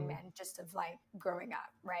describing men, just of like growing up,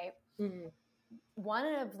 right? One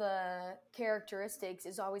of the characteristics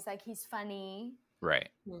is always like, he's funny, right?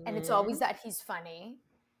 And it's always that he's funny,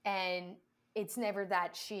 and it's never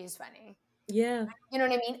that she's funny. Yeah. You know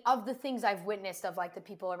what I mean? Of the things I've witnessed of like the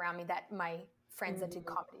people around me, that my friends that did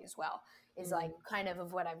comedy as well, is like kind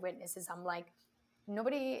of what I've witnessed is I'm like,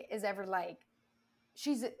 nobody is ever like,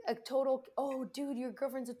 she's a total, oh dude, your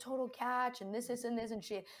girlfriend's a total catch and this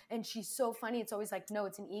and she's so funny. It's always like, no,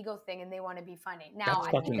 it's an ego thing and they want to be funny. Now that's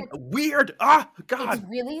I fucking think that's weird. God.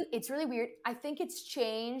 It's really weird. I think it's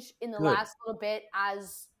changed in the last little bit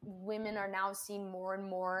as women are now seen more and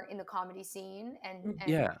more in the comedy scene and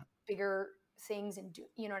bigger things, and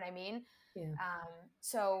you know what I mean? Yeah.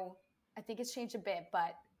 So I think it's changed a bit,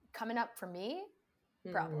 but coming up for me,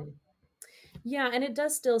 problem. Yeah, and it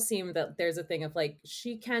does still seem that there's a thing of like,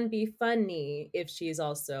 she can be funny if she's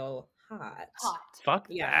also hot. Fuck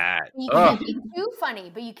that. You can't be too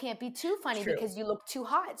funny, but you can't be too funny True. because you look too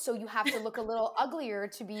hot. So you have to look a little uglier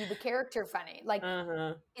to be the character funny. Like,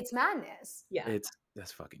 it's madness. Yeah.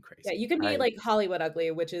 That's fucking crazy. Yeah, you can be like Hollywood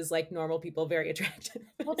ugly, which is like normal people very attractive.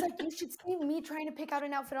 Well, it's like, you should see me trying to pick out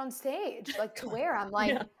an outfit on stage, like to wear. I'm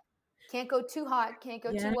like, can't go too hot, can't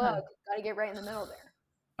go too low. Got to get right in the middle there.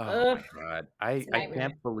 Oh my God. I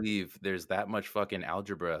can't believe there's that much fucking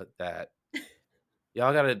algebra that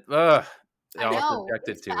y'all gotta y'all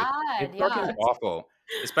subjected to. Bad. It's fucking awful.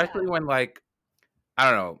 Especially when like I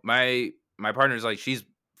don't know, my partner's like she's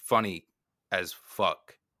funny as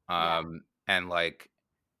fuck. And like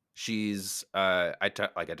she's I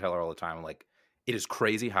tell her all the time, like, it is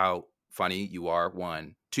crazy how funny you are.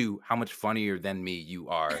 1, 2, how much funnier than me you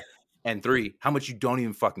are, and 3, how much you don't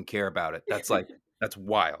even fucking care about it. That's like that's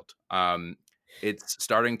wild. It's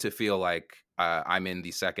starting to feel like I'm in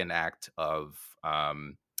the second act of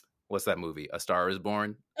what's that movie? A Star Is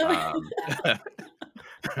Born.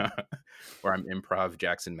 Where I'm improv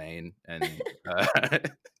Jackson Maine and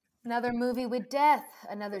another movie with death,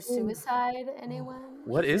 another suicide. Anyone?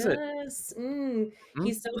 What is it?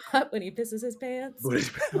 He's so hot when he pisses his pants. That's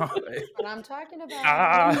what I'm talking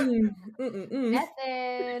about.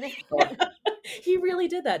 Method. He really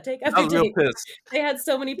did that take after take. Pissed. They had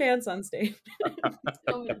so many pants on stage.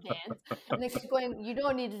 So many pants. And they kept going, you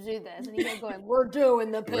don't need to do this. And he kept going, we're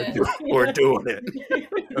doing the piss. We're doing it.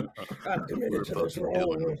 I'm committed to this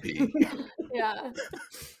role. Yeah.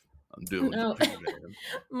 I'm doing it.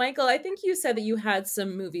 Michael, I think you said that you had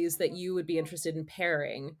some movies that you would be interested in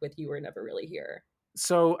pairing with You Were Never Really Here.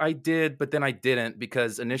 So I did, but then I didn't,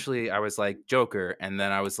 because initially I was like Joker, and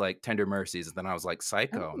then I was like Tender Mercies, and then I was like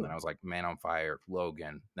Psycho, and then I was like Man on Fire,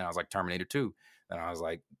 Logan, then I was like Terminator 2, then I was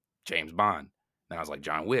like James Bond, then I was like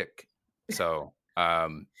John Wick. So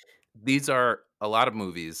these are a lot of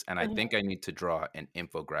movies, and I think I need to draw an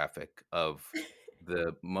infographic of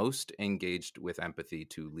the most engaged with empathy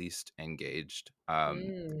to least engaged,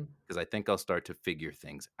 because I think I'll start to figure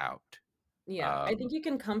things out. Yeah, I think you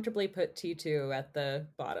can comfortably put T2 at the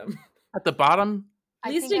bottom. At the bottom?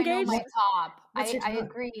 Least engaged? I know my top. I top?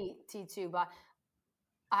 agree, T2, but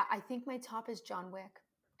I think my top is John Wick.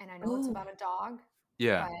 And I know it's about a dog.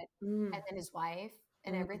 Yeah. But, and then his wife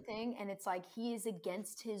and everything. And it's like he is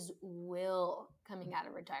against his will coming out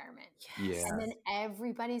of retirement. Yes. And then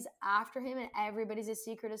everybody's after him and everybody's a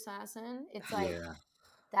secret assassin. It's like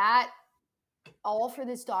that all for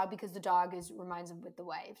this dog, because the dog reminds him with the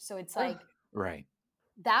wife. So it's like right.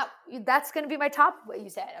 That's going to be my top, what you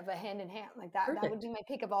said, of a hand in hand. Like that Perfect. That would be my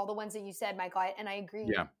pick of all the ones that you said, Michael. And I agree.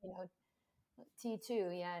 Yeah. You know,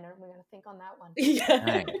 T2. Yeah, and we're going to think on that one.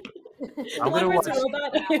 Yeah. I'm gonna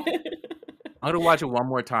watch it one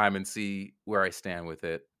more time and see where I stand with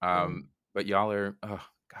it. But y'all are, oh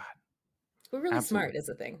God, we're really smart, is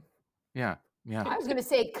the thing. Yeah. I was gonna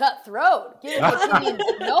say cutthroat. Give me opinions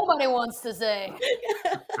nobody wants to say.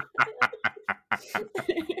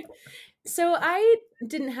 So I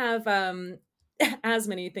didn't have as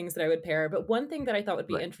many things that I would pair, but one thing that I thought would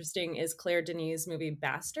be interesting is Claire Denis' movie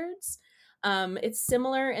Bastards. It's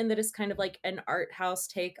similar in that it's kind of like an art house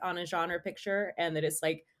take on a genre picture, and that it's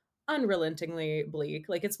like unrelentingly bleak.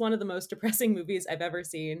 Like it's one of the most depressing movies I've ever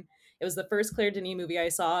seen. It was the first Claire Denis movie I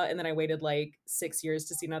saw, and then I waited like 6 years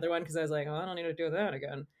to see another one because I was like, oh, I don't need to do that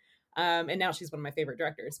again. And now she's one of my favorite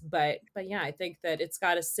directors. But yeah, I think that it's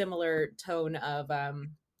got a similar tone of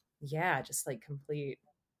just like complete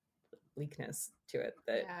bleakness to it.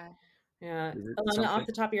 That Alana, off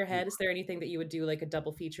the top of your head, is there anything that you would do like a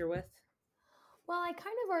double feature with? Well, I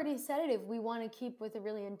kind of already said it. If we want to keep with a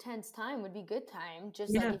really intense time, would be Good Time.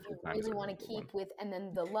 Just like if you really want to keep with, and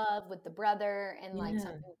then the love with the brother and like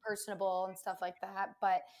something personable and stuff like that.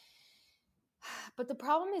 But the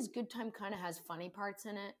problem is Good Time kind of has funny parts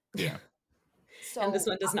in it. Yeah. So and this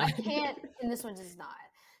one does not. And this one does not.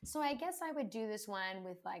 So I guess I would do this one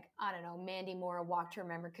with like, I don't know, Mandy Moore, A Walk to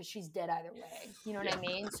Remember, because she's dead either way. You know what I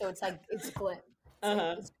mean? So it's like, it's glim.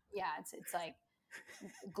 It's like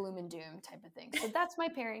gloom and doom type of thing. So that's my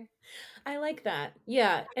pairing. I like that.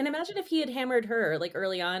 Yeah. And imagine if he had hammered her like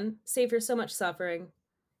early on, saved her so much suffering.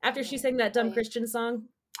 After she sang that dumb Christian song.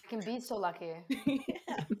 I can be so lucky.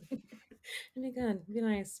 Yeah. Oh my God, be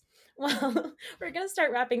nice. Well, we're going to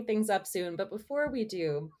start wrapping things up soon. But before we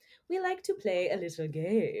do, we like to play a little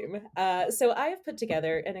game. So I have put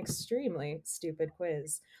together an extremely stupid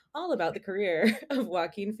quiz all about the career of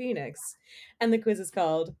Joaquin Phoenix. And the quiz is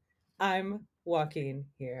called I'm Joaquin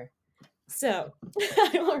Here. So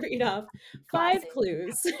I will read off 5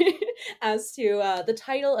 clues as to the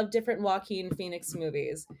title of different Joaquin Phoenix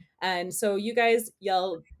movies. And so you guys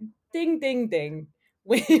yell ding, ding, ding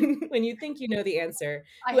when you think you know the answer.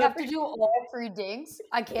 I have to do all 3 dings.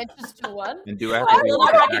 I can't just do one. And do I will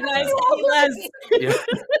not recognize any less. Yeah.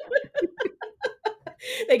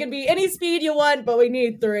 They can be any speed you want, but we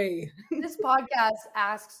need 3. This podcast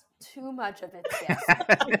asks too much of its guests.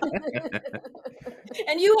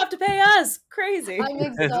 And you have to pay us. Crazy. I'm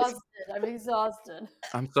exhausted.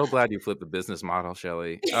 I'm so glad you flipped the business model,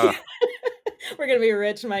 Shelley. We're going to be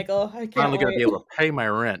rich, Michael. I can't finally going to be able to pay my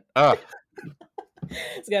rent.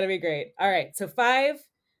 It's going to be great. All right. So 5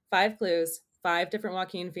 clues, 5 different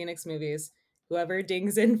Joaquin Phoenix movies. Whoever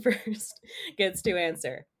dings in first gets to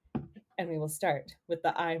answer. And we will start with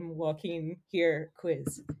the I'm Joaquin Here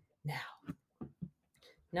quiz now.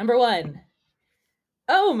 Number 1.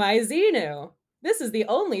 Oh, my Xenu. This is the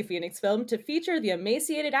only Phoenix film to feature the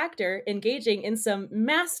emaciated actor engaging in some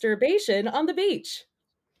masturbation on the beach.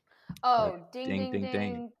 Oh,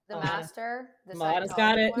 ding. The master. Mauda's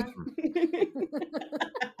got it.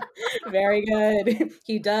 Very good.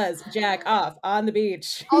 He does jack off on the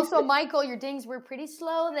beach. Also, Michael, your dings were pretty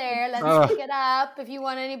slow there. Let's pick it up if you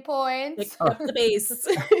want any points. Pick up the bass.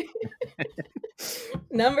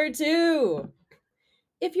 Number 2.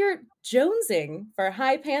 If you're jonesing for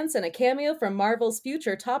high pants and a cameo from Marvel's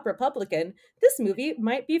future top Republican, this movie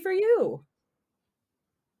might be for you.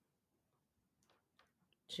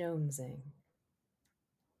 Jonesing.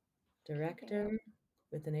 Director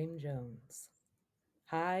with the name Jones.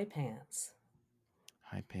 High pants.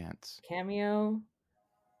 Cameo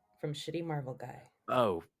from shitty Marvel guy.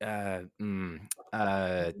 Oh,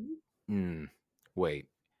 wait.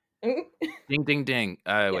 Ding.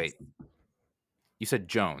 Yes. Wait. You said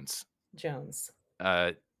Jones. James.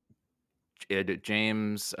 Oh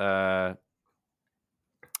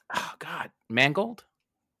God, Mangold.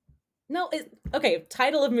 No, okay.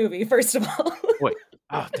 Title of movie, first of all. Wait.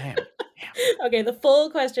 Oh, damn. Okay, the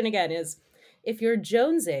full question again is, if you're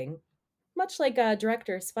jonesing, much like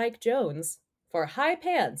director Spike Jonze, for high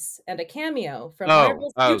pants and a cameo from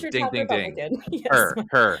Marvel's future top Republican. Yes.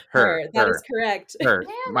 Her. That is correct. Her.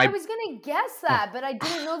 Damn, I was gonna guess that, but I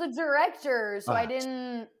didn't know the director, so I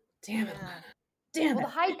didn't. Damn it. Well, the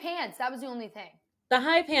high pants, that was the only thing. The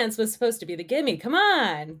high pants was supposed to be the gimme. Come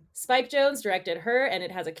on. Spike Jonze directed Her, and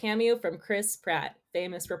it has a cameo from Chris Pratt,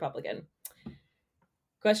 famous Republican.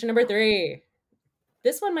 Question number 3.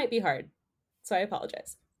 This one might be hard, so I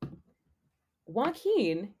apologize.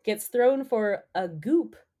 Joaquin gets thrown for a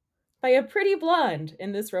goop by a pretty blonde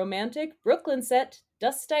in this romantic Brooklyn set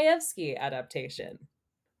Dostoevsky adaptation.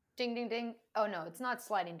 Ding. Oh no, it's not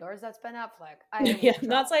Sliding Doors. That's Ben Affleck. Yeah,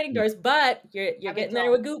 not Sliding Doors, but you're getting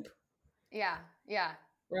there with goop. Yeah.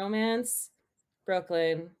 Romance,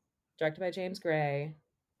 Brooklyn, directed by James Gray.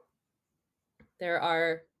 There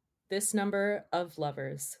are this number of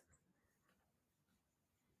lovers.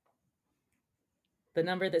 The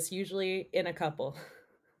number that's usually in a couple.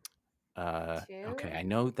 Okay, I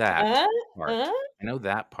know that part. I know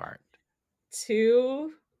that part.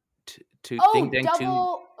 2. Ding, double. 2.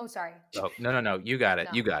 Oh, sorry. Oh, no. You got it.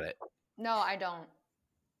 No. You got it. No, I don't.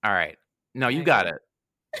 All right. No, you got it.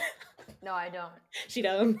 No, I don't. She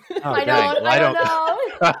don't. Oh, I don't. Well, I don't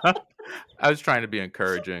know. I was trying to be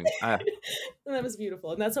encouraging. And that was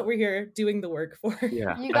beautiful. And that's what we're here doing the work for.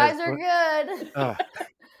 Yeah. You guys are good.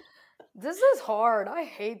 This is hard. I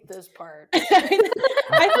hate this part. I think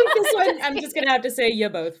this one, I'm just going to have to say you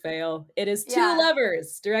both fail. It is Two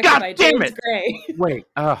Lovers, directed by James Gray. Wait.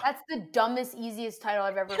 That's the dumbest, easiest title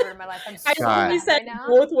I've ever heard in my life. I only said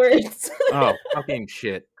both words. Oh, fucking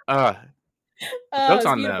shit. Jokes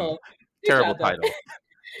on them. Terrible title.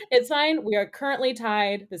 It's fine. We are currently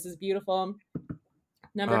tied. This is beautiful.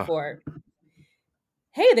 Number 4.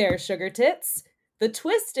 Hey there, sugar tits. The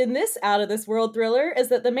twist in this out-of-this-world thriller is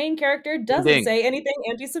that the main character doesn't say anything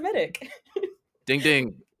anti-Semitic.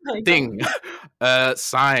 Ding.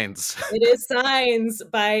 Signs. It is Signs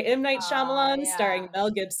by M. Night Shyamalan, starring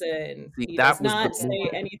Mel Gibson. He does not say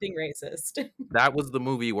anything racist. That was the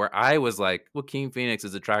movie where I was like, Joaquin Phoenix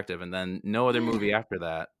is attractive, and then no other movie after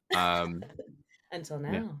that. Until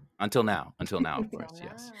now. Yeah. Until now, of course,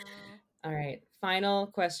 yes. All right, final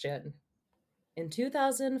question. In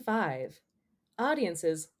 2005,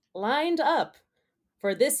 audiences lined up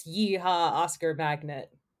for this yeehaw Oscar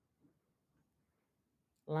magnet.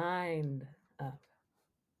 Lined up.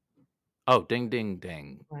 Oh, ding.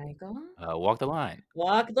 Michael? Walk the Line.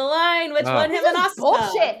 Walk the Line, which won him an Oscar.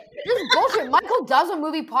 Bullshit. This is bullshit. Michael does a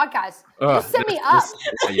movie podcast. Just set me up.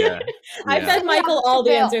 Yeah. I fed Michael all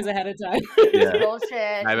the answers ahead of time. Yeah.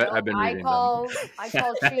 Bullshit. I've been reading them. I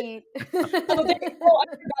call cheat. I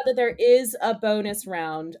forgot that there is a bonus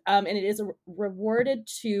round, and it is rewarded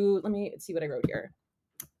to, let me see what I wrote here.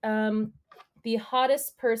 The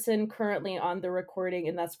hottest person currently on the recording,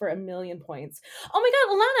 and that's for 1 million points. Oh my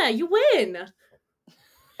God, Alana, you win!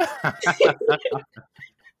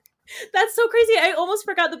 That's so crazy. I almost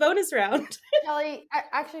forgot the bonus round. Shelly,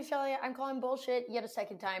 I'm calling bullshit yet a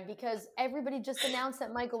second time because everybody just announced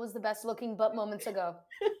that Michael was the best looking but moments ago.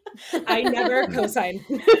 I never co-signed.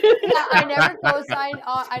 I never co-signed.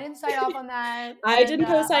 I didn't sign off on that. I didn't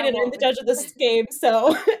co-sign it. I'm the judge of this game,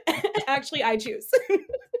 so actually I choose.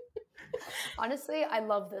 Honestly, I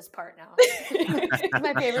love this part now. It's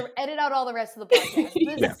my favorite. Edit out all the rest of the podcast.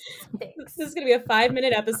 This is going to be a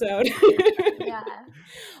 5-minute episode. Yeah.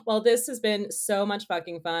 Well, this has been so much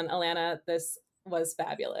fucking fun. Alana, this was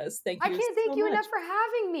fabulous. Thank you. I can't thank so you much. enough for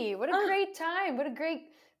having me. What a great time. What a great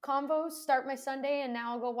combo. Start my Sunday and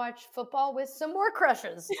now I'll go watch football with some more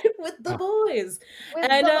crushes. With the boys.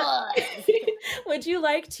 Would you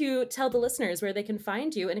like to tell the listeners where they can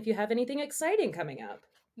find you and if you have anything exciting coming up?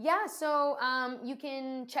 Yeah, so you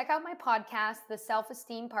can check out my podcast, The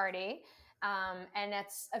Self-Esteem Party, and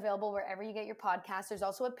that's available wherever you get your podcasts. There's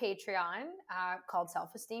also a Patreon called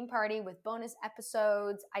Self-Esteem Party with bonus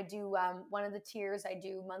episodes. I do one of the tiers. I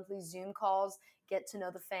do monthly Zoom calls, get to know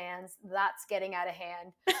the fans. That's getting out of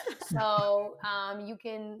hand. So you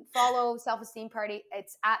can follow Self-Esteem Party.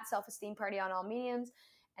 It's at Self-Esteem Party on all mediums.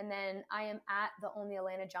 And then I am at The Only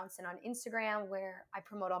Alana Johnson on Instagram, where I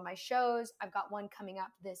promote all my shows. I've got one coming up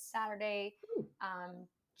this Saturday,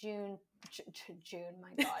 January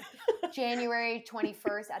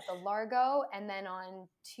 21st at the Largo. And then on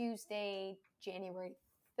Tuesday, January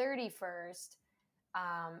 31st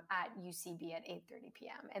at UCB at 8:30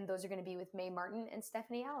 p.m. And those are going to be with Mae Martin and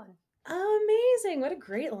Stephanie Allen. Amazing. What a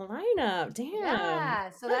great lineup. Damn. Yeah,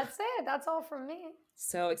 so that's it. That's all from me.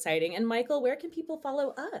 So exciting. And Michael, where can people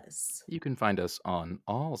follow us? You can find us on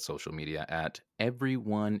all social media at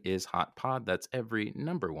Everyone is Hot Pod. That's every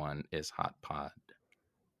number one is Hot Pod.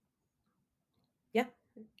 Yeah.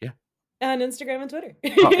 Yeah. On Instagram and Twitter.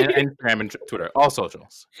 And Instagram and Twitter. All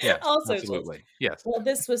socials. Yeah. All socials. Absolutely. Yes. Well,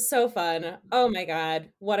 this was so fun. Oh my God.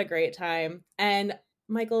 What a great time. And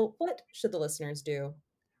Michael, what should the listeners do?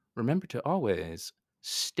 Remember to always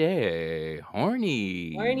stay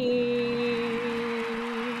horny.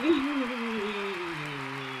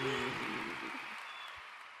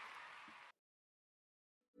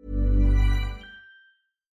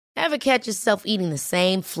 Ever catch yourself eating the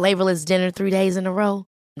same flavorless dinner 3 days in a row?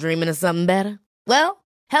 Dreaming of something better? Well,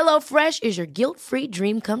 HelloFresh is your guilt-free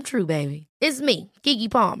dream come true, baby. It's me,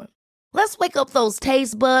 Keke Palmer. Let's wake up those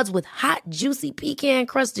taste buds with hot, juicy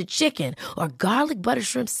pecan-crusted chicken or garlic butter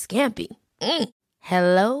shrimp scampi.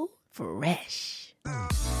 Hello Fresh.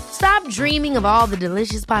 Stop dreaming of all the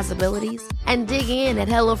delicious possibilities and dig in at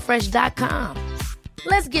HelloFresh.com.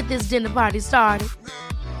 Let's get this dinner party started.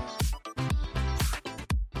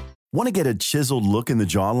 Want to get a chiseled look in the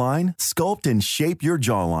jawline? Sculpt and shape your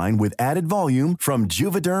jawline with added volume from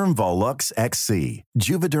Juvederm Volux XC.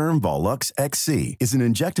 Juvederm Volux XC is an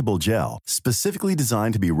injectable gel specifically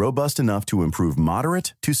designed to be robust enough to improve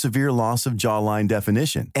moderate to severe loss of jawline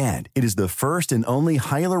definition. And it is the first and only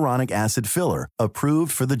hyaluronic acid filler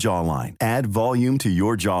approved for the jawline. Add volume to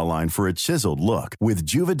your jawline for a chiseled look with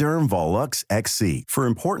Juvederm Volux XC. For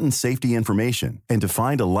important safety information and to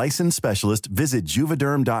find a licensed specialist, visit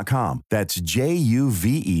Juvederm.com. That's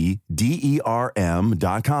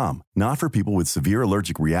Juvederm.com. Not for people with severe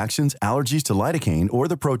allergic reactions, allergies to lidocaine, or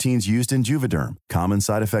the proteins used in Juvederm. Common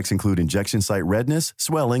side effects include injection site redness,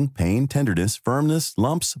 swelling, pain, tenderness, firmness,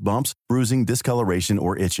 lumps, bumps, bruising, discoloration,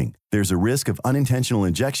 or itching. There's a risk of unintentional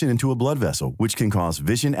injection into a blood vessel, which can cause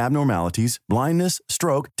vision abnormalities, blindness,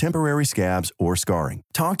 stroke, temporary scabs, or scarring.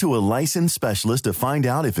 Talk to a licensed specialist to find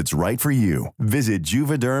out if it's right for you. Visit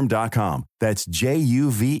Juvederm.com. That's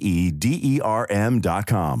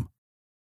Juvederm.com.